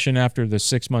that question after the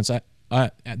 6 months. The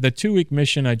 2-week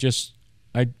mission, I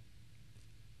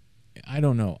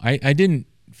don't know. I didn't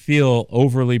feel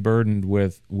overly burdened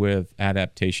with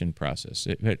adaptation process.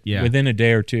 Within a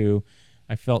day or two,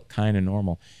 I felt kind of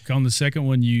normal. On the second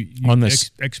one, you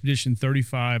Expedition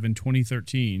 35 in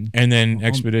 2013, and then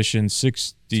Expedition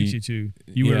 62.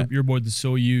 You're aboard the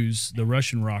Soyuz, the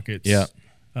Russian rockets. Yeah.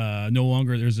 No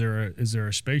longer is there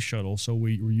a space shuttle, so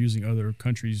we were using other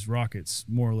countries' rockets,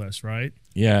 more or less, right?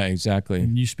 Yeah, exactly.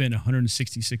 And you spent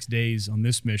 166 days on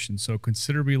this mission, so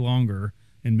considerably longer,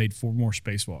 and made 4 more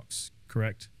spacewalks,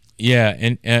 correct? Yeah,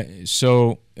 and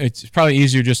so it's probably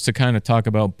easier just to kind of talk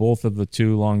about both of the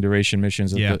 2 long-duration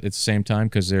missions at the same time,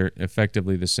 because they're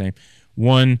effectively the same.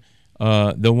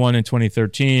 The one in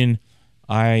 2013,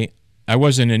 I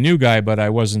wasn't a new guy, but I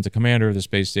wasn't the commander of the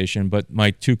space station. But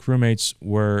my 2 crewmates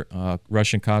were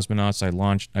Russian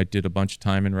cosmonauts. I did a bunch of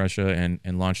time in Russia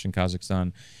and launched in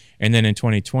Kazakhstan. And then in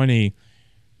 2020,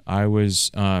 I was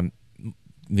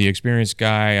the experienced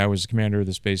guy. I was the commander of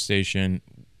the space station.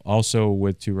 also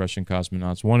with 2 Russian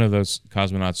cosmonauts. One of those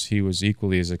cosmonauts, he was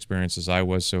equally as experienced as I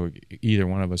was, so either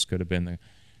one of us could have been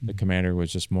the commander. It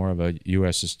was just more of a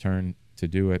U.S.'s turn to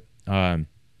do it.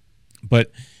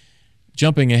 But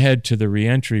jumping ahead to the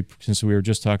reentry, since we were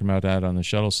just talking about that on the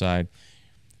shuttle side,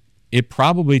 it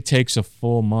probably takes a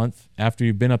full month after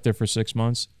you've been up there for 6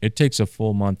 months. It takes a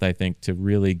full month, I think, to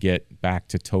really get back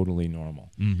to totally normal.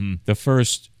 Mm-hmm. The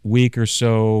first week or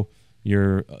so,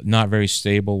 you're not very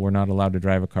stable. We're not allowed to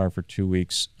drive a car for 2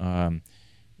 weeks.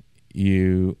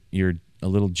 You're a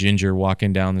little ginger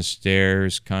walking down the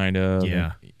stairs, kind of.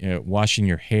 Yeah. Washing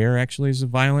your hair actually is a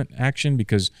violent action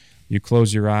because you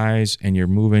close your eyes and you're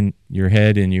moving your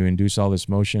head and you induce all this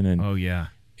motion. And oh yeah,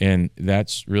 and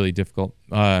that's really difficult.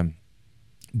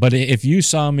 But if you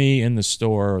saw me in the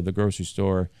store or the grocery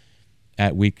store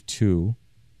at week 2,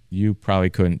 you probably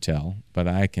couldn't tell, but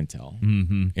I can tell.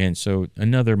 Mm-hmm. And so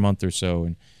another month or so,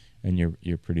 and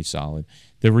you're pretty solid.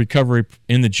 The recovery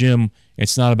in the gym,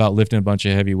 it's not about lifting a bunch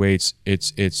of heavy weights.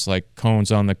 It's like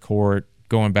cones on the court,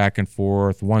 going back and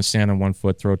forth, one stand on one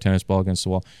foot, throw a tennis ball against the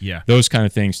wall. Yeah, those kind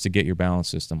of things to get your balance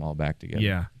system all back together.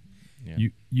 Yeah. Yeah.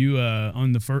 You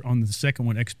on the second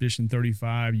one, Expedition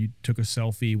 35, you took a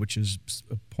selfie, which is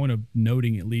a point of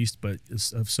noting at least, but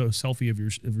it's a selfie of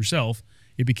yourself.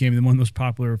 It became one of the most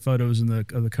popular photos in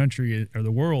the country or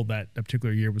the world that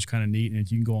particular year. Was kind of neat, and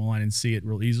you can go online and see it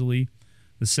real easily.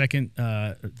 The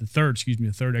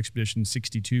third expedition,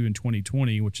 62 in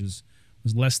 2020, which was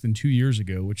less than 2 years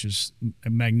ago, which is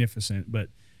magnificent. But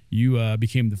you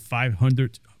became the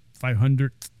 500th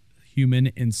human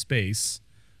in space.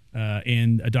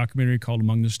 And a documentary called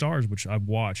Among the Stars, which I've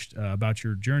watched about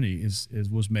your journey,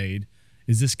 was made.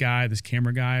 Is this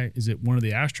camera guy, is it one of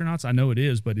the astronauts? I know it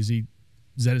is, but is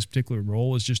that his particular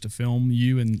role? Is just to film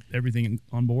you and everything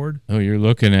on board? Oh, you're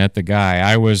looking at the guy.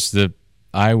 I was the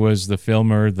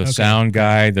filmer, the sound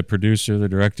guy, the producer, the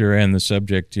director, and the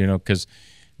subject. Because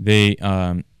the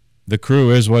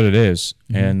crew is what it is,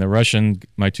 and the Russian,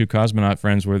 my 2 cosmonaut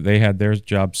friends they had their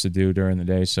jobs to do during the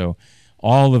day, so.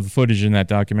 All of the footage in that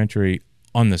documentary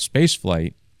on the space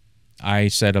flight, I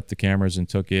set up the cameras and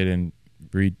took it and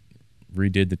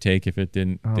redid the take if it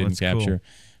didn't capture.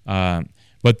 Cool.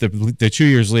 But the 2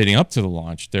 years leading up to the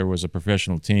launch, there was a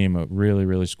professional team, a really,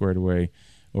 really squared away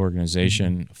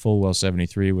organization. Mm-hmm. Fulwell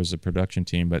 73 was the production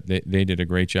team, but they did a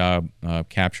great job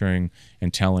capturing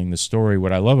and telling the story.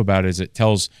 What I love about it is it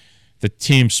tells the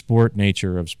team sport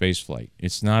nature of spaceflight.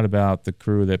 It's not about the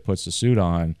crew that puts the suit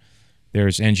on.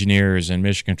 There's engineers and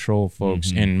mission control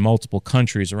folks in multiple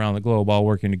countries around the globe all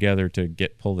working together to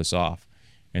pull this off.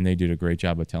 And they did a great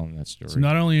job of telling that story. So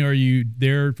not only are you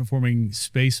there performing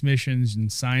space missions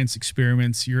and science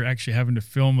experiments, you're actually having to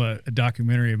film a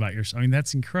documentary about yourself. I mean,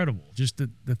 that's incredible. Just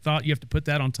the thought you have to put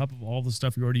that on top of all the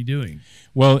stuff you're already doing.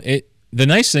 Well, the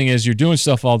nice thing is you're doing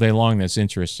stuff all day long that's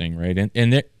interesting, right?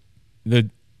 And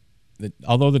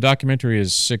although the documentary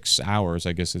is 6 hours,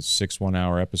 I guess it's 6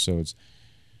 1-hour episodes,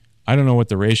 I don't know what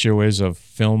the ratio is of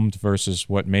filmed versus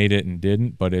what made it and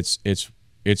didn't, but it's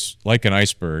like an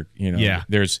iceberg. Yeah.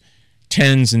 There's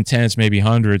tens and tens, maybe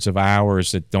hundreds of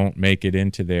hours that don't make it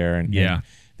into there. And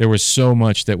there was so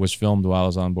much that was filmed while I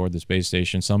was on board the space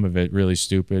station. Some of it really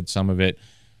stupid. Some of it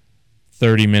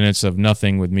 30 minutes of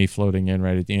nothing with me floating in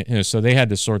right at the end. So they had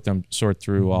to sort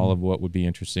through all of what would be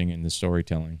interesting in the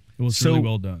storytelling. It was really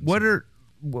well done.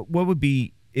 What would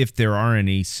be, if there are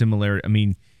any similar? I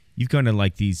mean, you've gone to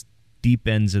like these deep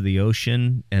ends of the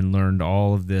ocean and learned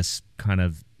all of this kind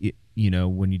of,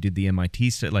 when you did the MIT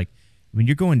stuff, like, I mean,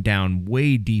 you're going down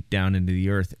way deep down into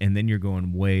the earth and then you're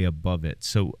going way above it.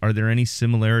 So are there any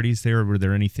similarities there? Or were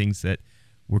there any things that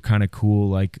were kind of cool,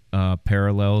 like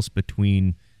parallels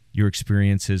between your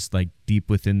experiences like deep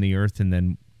within the earth and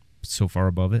then so far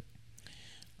above it?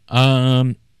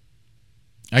 I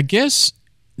guess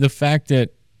the fact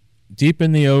that deep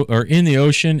in the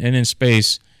ocean and in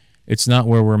space, it's not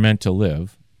where we're meant to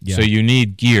live. Yeah. So you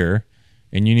need gear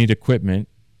and you need equipment.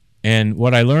 And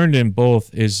what I learned in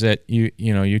both is that you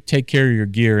take care of your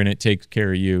gear and it takes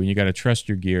care of you. And you got to trust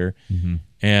your gear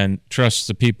and trust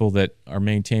the people that are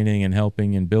maintaining and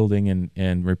helping and building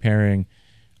and repairing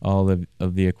all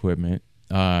of the equipment.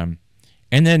 And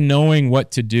then knowing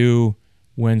what to do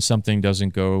when something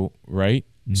doesn't go right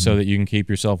so that you can keep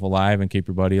yourself alive and keep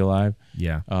your buddy alive.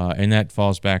 Yeah. And that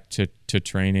falls back to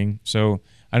training. So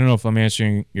I don't know if I'm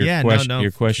answering your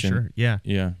question. For sure. Yeah.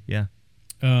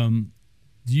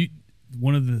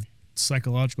 One of the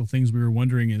psychological things we were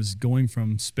wondering is going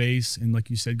from space and, like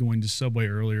you said, going to Subway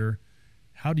earlier.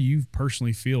 How do you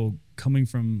personally feel coming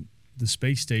from the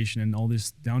space station and all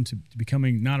this down to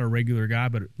becoming not a regular guy,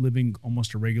 but living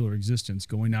almost a regular existence,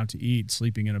 going out to eat,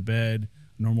 sleeping in a bed,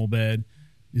 normal bed.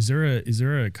 Is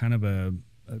there a kind of a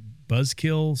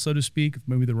buzzkill, so to speak,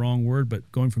 maybe the wrong word,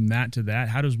 but going from that to that,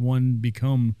 how does one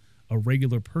become a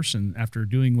regular person after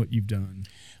doing what you've done?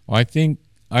 Well, I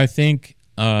think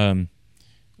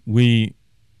we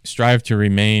strive to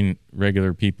remain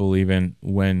regular people even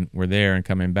when we're there and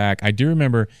coming back. I do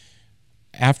remember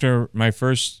after my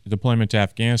first deployment to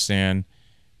Afghanistan,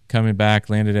 coming back,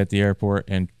 landed at the airport,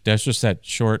 and that's just that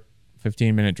short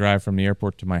 15-minute drive from the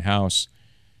airport to my house,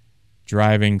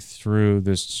 driving through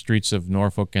the streets of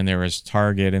Norfolk, and there was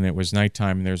Target, and it was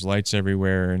nighttime, and there's lights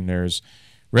everywhere, and there's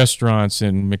restaurants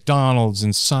and McDonald's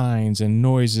and signs and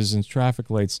noises and traffic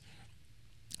lights.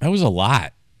 That was a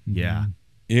lot. Yeah.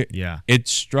 It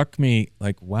struck me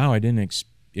like, wow, I didn't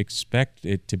expect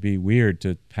it to be weird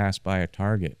to pass by a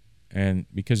Target. And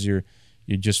because you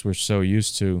just were so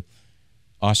used to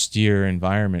austere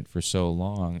environment for so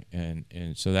long, and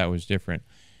so that was different.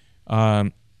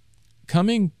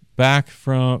 Coming back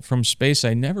from space,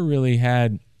 I never really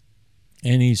had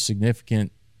any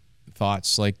significant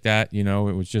thoughts like that. It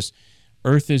was just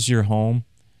Earth is your home,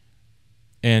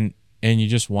 and you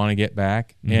just want to get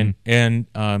back. Mm-hmm.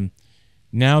 And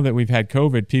now that we've had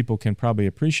COVID, people can probably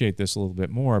appreciate this a little bit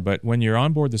more. But when you're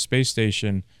on board the space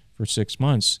station for 6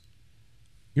 months,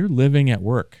 you're living at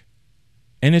work,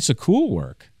 and it's a cool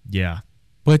work. Yeah.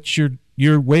 But you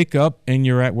wake up and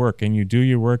you're at work, and you do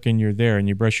your work and you're there, and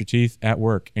you brush your teeth at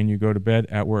work, and you go to bed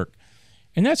at work.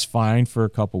 And that's fine for a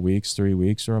couple weeks, 3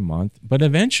 weeks, or a month. But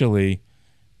eventually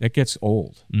that gets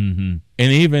old. Mm-hmm.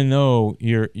 And even though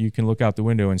you can look out the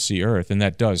window and see Earth, and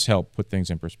that does help put things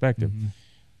in perspective, mm-hmm.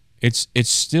 it's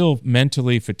still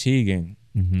mentally fatiguing.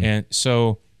 Mm-hmm. And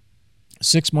so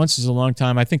 6 months is a long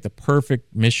time. I think the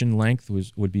perfect mission length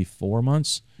would be 4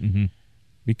 months. Mm-hmm.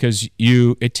 Because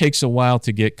it takes a while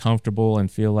to get comfortable and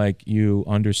feel like you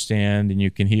understand, and you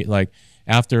can hear, like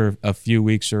after a few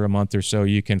weeks or a month or so,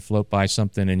 you can float by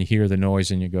something and hear the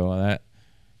noise and you go, oh,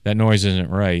 that noise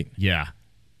isn't right. Yeah.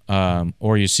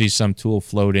 Or you see some tool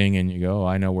floating and you go, oh,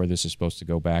 I know where this is supposed to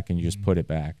go back, and you just put it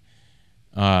back.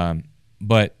 I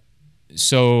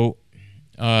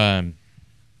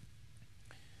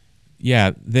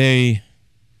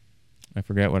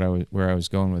forget where I was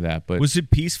going with that, but was it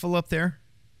peaceful up there?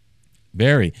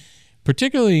 Very,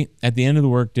 particularly at the end of the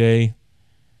workday.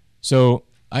 So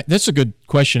that's a good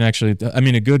question, actually. I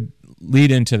mean, a good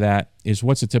lead into that is,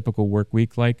 what's a typical work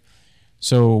week like?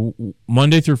 So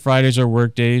Monday through Fridays are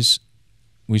work days.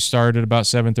 We start at about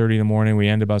 7:30 in the morning. We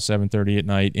end about 7:30 at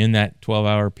night. In that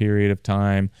 12-hour period of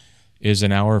time is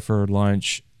an hour for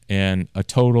lunch and a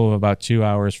total of about 2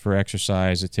 hours for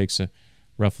exercise. It takes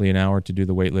roughly an hour to do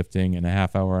the weightlifting and a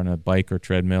half hour on a bike or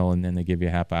treadmill, and then they give you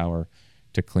a half hour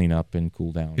to clean up and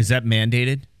cool down. Is that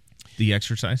mandated, the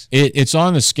exercise? It's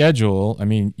on the schedule. I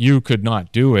mean, you could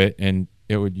not do it, and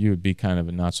you would be kind of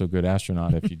a not so good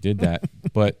astronaut if you did that.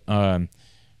 But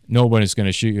nobody's going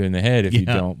to shoot you in the head if you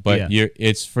don't. But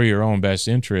it's for your own best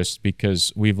interest,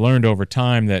 because we've learned over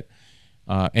time that,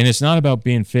 and it's not about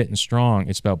being fit and strong.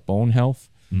 It's about bone health.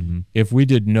 Mm-hmm. If we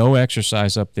did no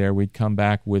exercise up there, we'd come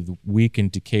back with weak and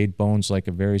decayed bones, like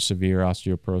a very severe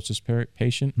osteoporosis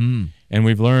patient. Mm. And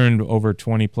we've learned over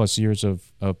 20 plus years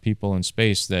of people in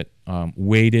space that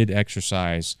weighted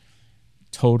exercise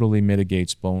totally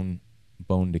mitigates bone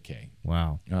decay.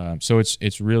 Wow. So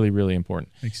it's really, really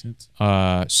important. Makes sense.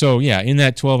 So yeah, in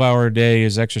that 12-hour day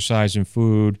is exercise and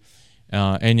food,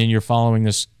 and then you're following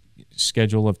this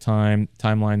schedule of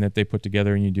timeline that they put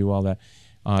together, and you do all that.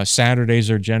 Saturdays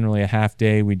are generally a half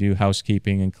day. We do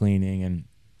housekeeping and cleaning,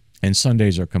 and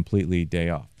Sundays are completely day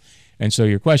off. And so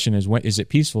your question is, is it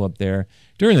peaceful up there?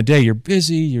 During the day, you're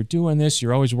busy, you're doing this,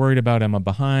 you're always worried about, am I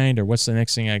behind, or what's the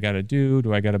next thing I got to do?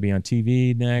 Do I got to be on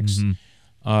TV next?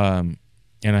 Mm-hmm.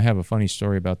 And I have a funny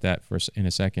story about that in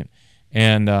a second.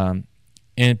 But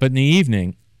in the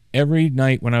evening, every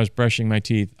night when I was brushing my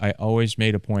teeth, I always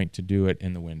made a point to do it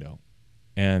in the window.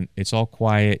 And it's all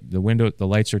quiet. The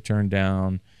lights are turned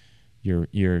down.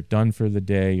 You're done for the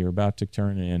day. You're about to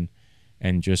turn in,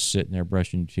 and just sitting there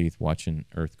brushing your teeth, watching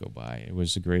Earth go by. It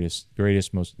was the greatest,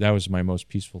 that was my most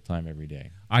peaceful time every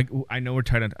day. I know we're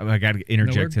tight on. I got to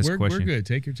interject this question. We're good.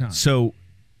 Take your time. So,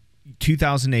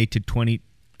 2008 to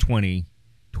 2020,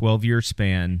 12-year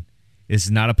span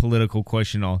is not a political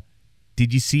question at all.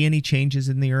 Did you see any changes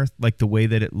in the Earth, like the way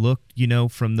that it looked,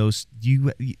 from those,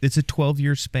 it's a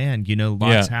 12-year span,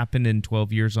 lots happened in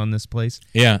 12 years on this place.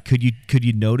 Yeah. Could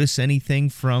you notice anything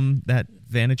from that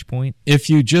vantage point? If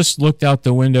you just looked out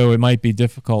the window, it might be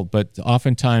difficult, but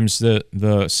oftentimes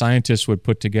the scientists would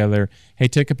put together, hey,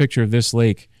 take a picture of this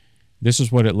lake. This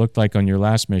is what it looked like on your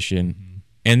last mission. Mm-hmm.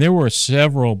 And there were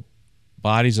several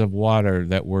bodies of water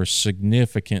that were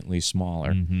significantly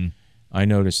smaller. Mm-hmm. I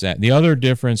noticed that. The other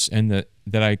difference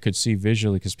that I could see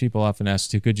visually, because people often ask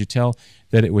too, could you tell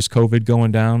that it was COVID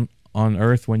going down on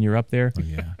Earth when you're up there? Oh,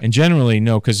 yeah. And generally,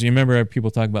 no, because you remember people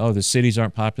talk about, oh, the cities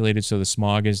aren't populated, so the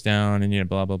smog is down, and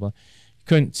blah, blah, blah.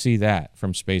 Couldn't see that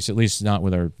from space, at least not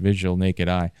with our visual naked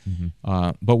eye.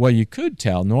 Mm-hmm. But what you could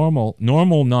tell, normal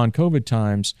non-COVID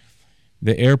times,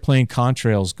 the airplane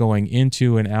contrails going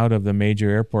into and out of the major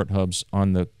airport hubs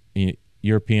on the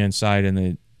European side and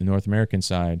the North American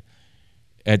side,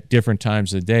 at different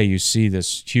times of the day, you see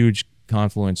this huge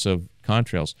confluence of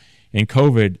contrails. In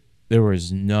COVID, there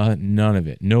was none of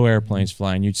it. No airplanes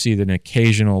flying. You'd see an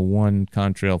occasional one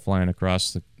contrail flying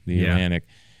across the Atlantic.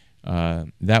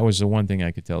 That was the one thing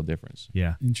I could tell difference.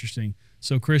 Yeah. Interesting.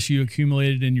 So, Chris, you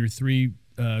accumulated in your 3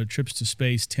 trips to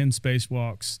space, 10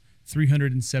 spacewalks,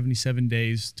 377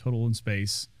 days total in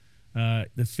space, the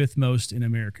 5th most in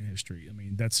American history. I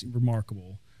mean, that's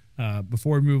remarkable.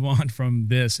 Before we move on from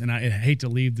this, and I hate to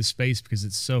leave the space because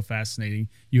it's so fascinating,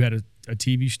 you had a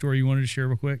TV story you wanted to share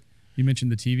real quick? You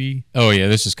mentioned the TV. Oh yeah,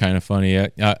 this is kind of funny.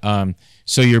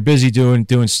 So you're busy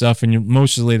doing stuff, and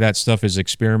mostly that stuff is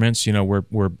experiments.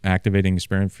 We're activating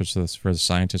experiments for the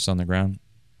scientists on the ground,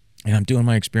 and I'm doing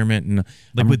my experiment,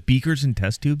 and with beakers and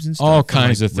test tubes and stuff. All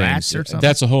kinds of rats things. Or something?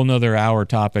 That's a whole nother hour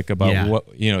topic about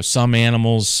what some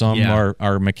animals, some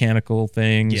are mechanical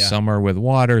things, some are with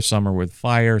water, some are with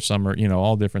fire, some are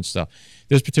all different stuff.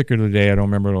 This particular day, I don't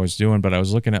remember what I was doing, but I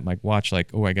was looking at my watch,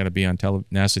 like, oh, I got to be on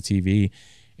NASA TV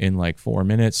in like 4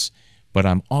 minutes, but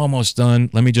I'm almost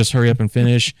done. Let me just hurry up and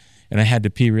finish. And I had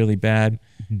to pee really bad,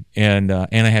 and I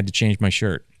had to change my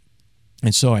shirt.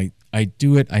 And so I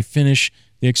do it. I finish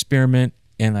the experiment,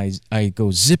 and I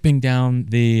go zipping down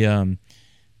the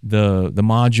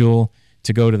module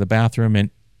to go to the bathroom. And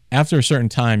after a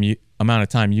certain amount of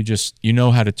time, you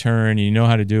know how to turn, you know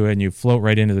how to do it, and you float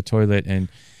right into the toilet. And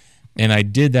I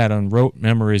did that on rote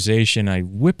memorization. I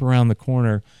whip around the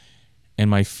corner, and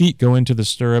my feet go into the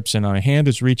stirrups, and my hand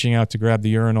is reaching out to grab the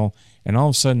urinal, and all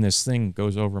of a sudden this thing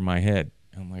goes over my head.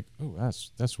 And I'm like, oh,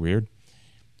 that's weird.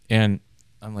 And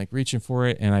I'm like reaching for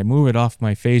it, and I move it off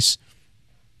my face,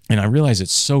 and I realize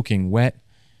it's soaking wet,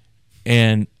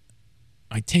 and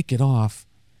I take it off,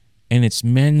 and it's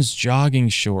men's jogging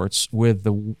shorts with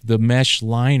the mesh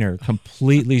liner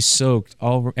completely soaked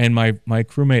all over. And my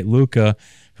crewmate Luca,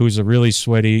 who's a really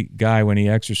sweaty guy when he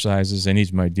exercises, and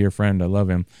he's my dear friend, I love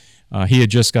him. He had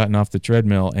just gotten off the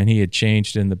treadmill, and he had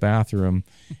changed in the bathroom,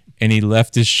 and he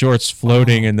left his shorts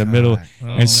floating in the middle.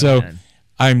 And so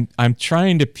I'm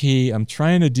trying to pee. I'm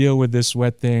trying to deal with this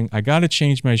wet thing. I got to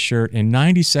change my shirt. In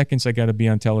 90 seconds, I got to be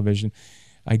on television.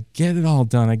 I get it all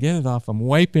done. I get it off. I'm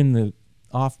wiping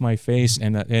off my face,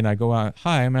 and I go out.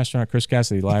 Hi, I'm astronaut Chris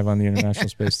Cassidy, live on the International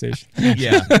Space Station.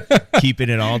 Yeah, keeping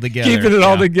it all together. Keeping it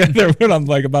all together when I'm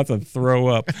like about to throw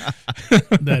up.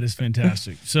 That is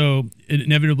fantastic. So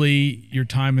inevitably, your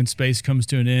time in space comes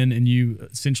to an end, and you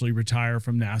essentially retire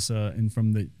from NASA and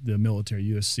from the military,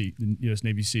 the U.S.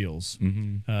 Navy SEALs.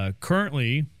 Mm-hmm.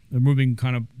 Currently, they're moving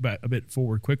kind of a bit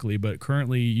forward quickly, but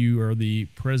currently you are the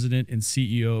president and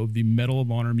CEO of the Medal of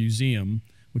Honor Museum,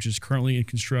 which is currently in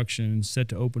construction and set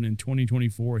to open in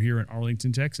 2024 here in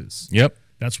Arlington, Texas. Yep.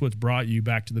 That's what's brought you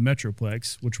back to the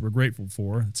Metroplex, which we're grateful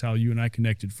for. That's how you and I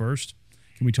connected first.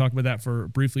 Can we talk about that for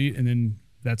briefly? And then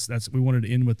that's we wanted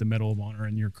to end with the Medal of Honor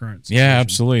and your current situation. Yeah,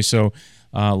 absolutely. So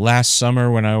last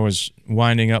summer when I was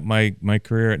winding up my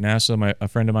career at NASA, a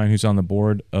friend of mine who's on the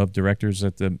board of directors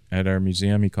at our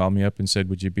museum, he called me up and said,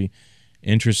 would you be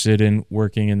interested in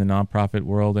working in the nonprofit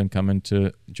world and coming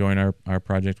to join our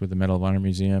project with the Medal of Honor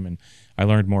Museum? And I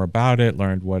learned more about it,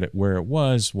 learned where it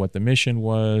was, what the mission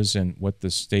was, and what the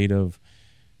state of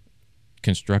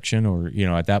construction, or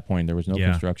at that point there was no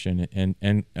construction,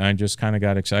 and I just kind of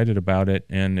got excited about it,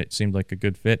 and it seemed like a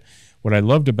good fit. What I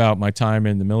loved about my time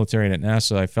in the military and at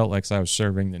NASA, I felt like I was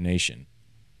serving the nation.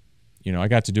 I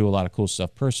got to do a lot of cool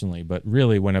stuff personally, but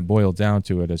really when it boiled down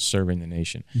to it, it's serving the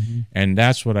nation. Mm-hmm. And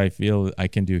that's what I feel I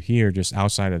can do here, just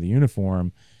outside of the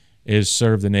uniform, is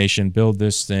serve the nation, build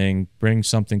this thing, bring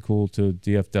something cool to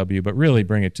DFW, but really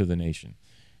bring it to the nation.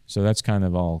 So that's kind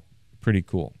of all pretty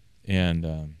cool. And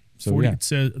It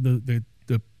says the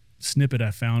snippet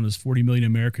I found is 40 million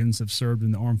Americans have served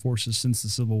in the armed forces since the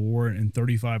Civil War, and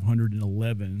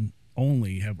 3,511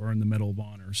 only have earned the Medal of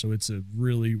Honor. So it's a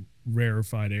really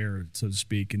rarefied air, so to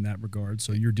speak, in that regard.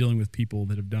 So you're dealing with people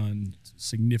that have done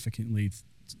significantly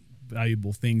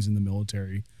valuable things in the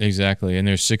military. Exactly, and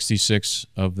there's 66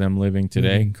 of them living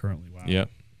today. Currently, wow. Yep.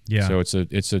 Yeah. So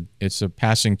it's a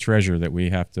passing treasure that we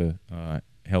have to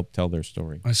help tell their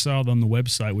story. I saw it on the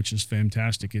website, which is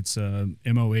fantastic. It's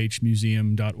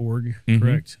mohmuseum.org,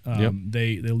 correct? Yep.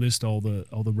 They list all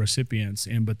the recipients,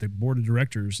 but the board of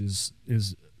directors is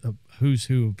a who's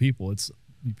who of people. It's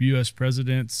U.S.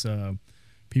 presidents,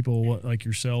 people like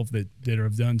yourself that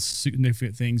have done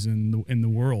significant things in the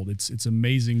world. It's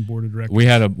amazing board of directors. We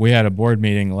had a board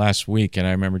meeting last week, and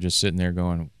I remember just sitting there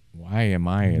going, why am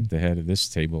I at the head of this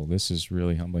table? This is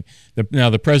really humbling. Now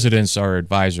the presidents are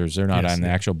advisors; they're not on the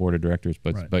actual board of directors,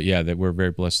 but yeah, that we're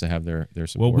very blessed to have their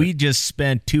support. Well, we just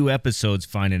spent 2 episodes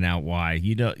finding out why.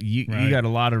 You got a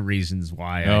lot of reasons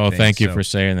why. Thank you for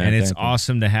saying that. And it's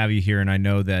awesome to have you here. And I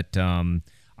know that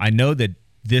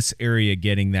this area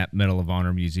getting that Medal of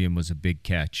Honor museum was a big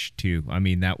catch too. I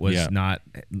mean, that was not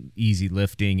easy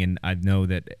lifting, and I know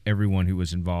that everyone who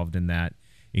was involved in that,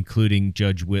 including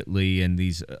Judge Whitley and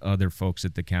these other folks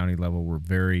at the county level, were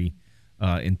very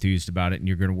enthused about it. And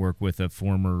you're going to work with a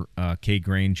former Kay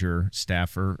Granger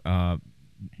staffer,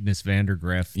 Miss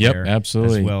Vandergriff. Yep, there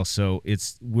absolutely. as well. So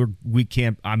we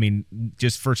can't. I mean,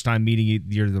 just first time meeting you,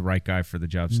 you're the right guy for the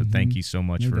job. So thank you so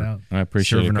much for I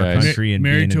appreciate serving it, our guys. country and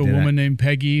married being to a into woman that. named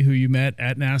Peggy, who you met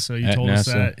at NASA. You told us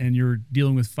NASA. that, and you're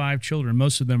dealing with 5 children.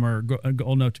 Most of them are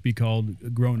old enough to be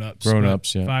called grown-ups.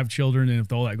 Grown-ups, yeah. 5 children, and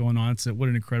with all that going on, what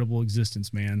an incredible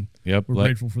existence, man. Yep, We're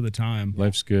grateful for the time.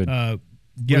 Life's good.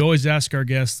 We always ask our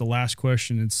guests the last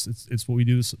question. It's what we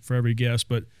do for every guest,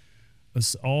 but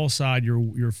all aside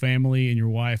your family and your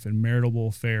wife and marital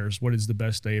affairs, what is the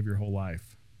best day of your whole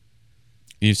life?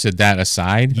 You said that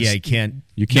aside? Yeah, you can't.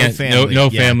 No family. No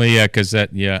family. Yeah, because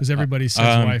everybody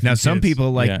says wife. Now, and some kids.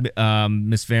 people like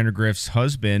Miss Vandergriff's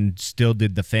husband still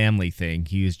did the family thing.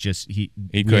 He was just we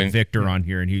had Victor on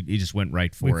here, and he just went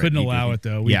right for it. We couldn't allow it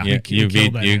though. You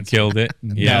killed it.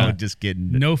 Yeah, no, just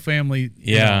kidding. No family.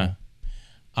 Yeah.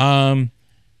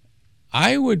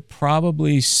 I would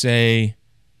probably say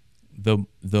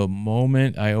the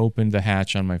moment I opened the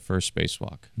hatch on my first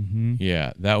spacewalk.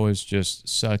 Yeah, that was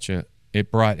just it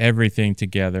brought everything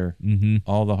together.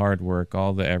 All the hard work,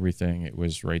 all the everything. It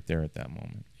was right there at that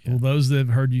moment. Yeah. Well, those that have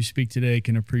heard you speak today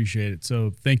can appreciate it.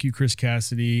 So thank you, Chris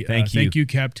Cassidy. Thank you. Thank you,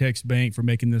 Captex Bank, for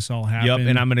making this all happen. Yep,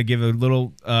 and I'm going to give a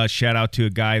little shout out to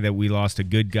a guy that we lost, a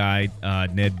good guy,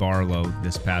 Ned Barlow,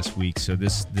 this past week. So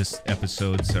this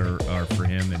episodes are for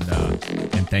him, and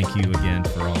thank you again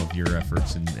for all of your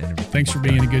efforts and everything. Thanks for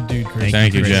being a good dude, Chris.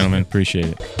 Thank you, gentlemen. Appreciate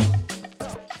it.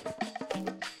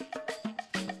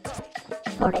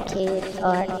 Fortitude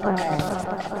or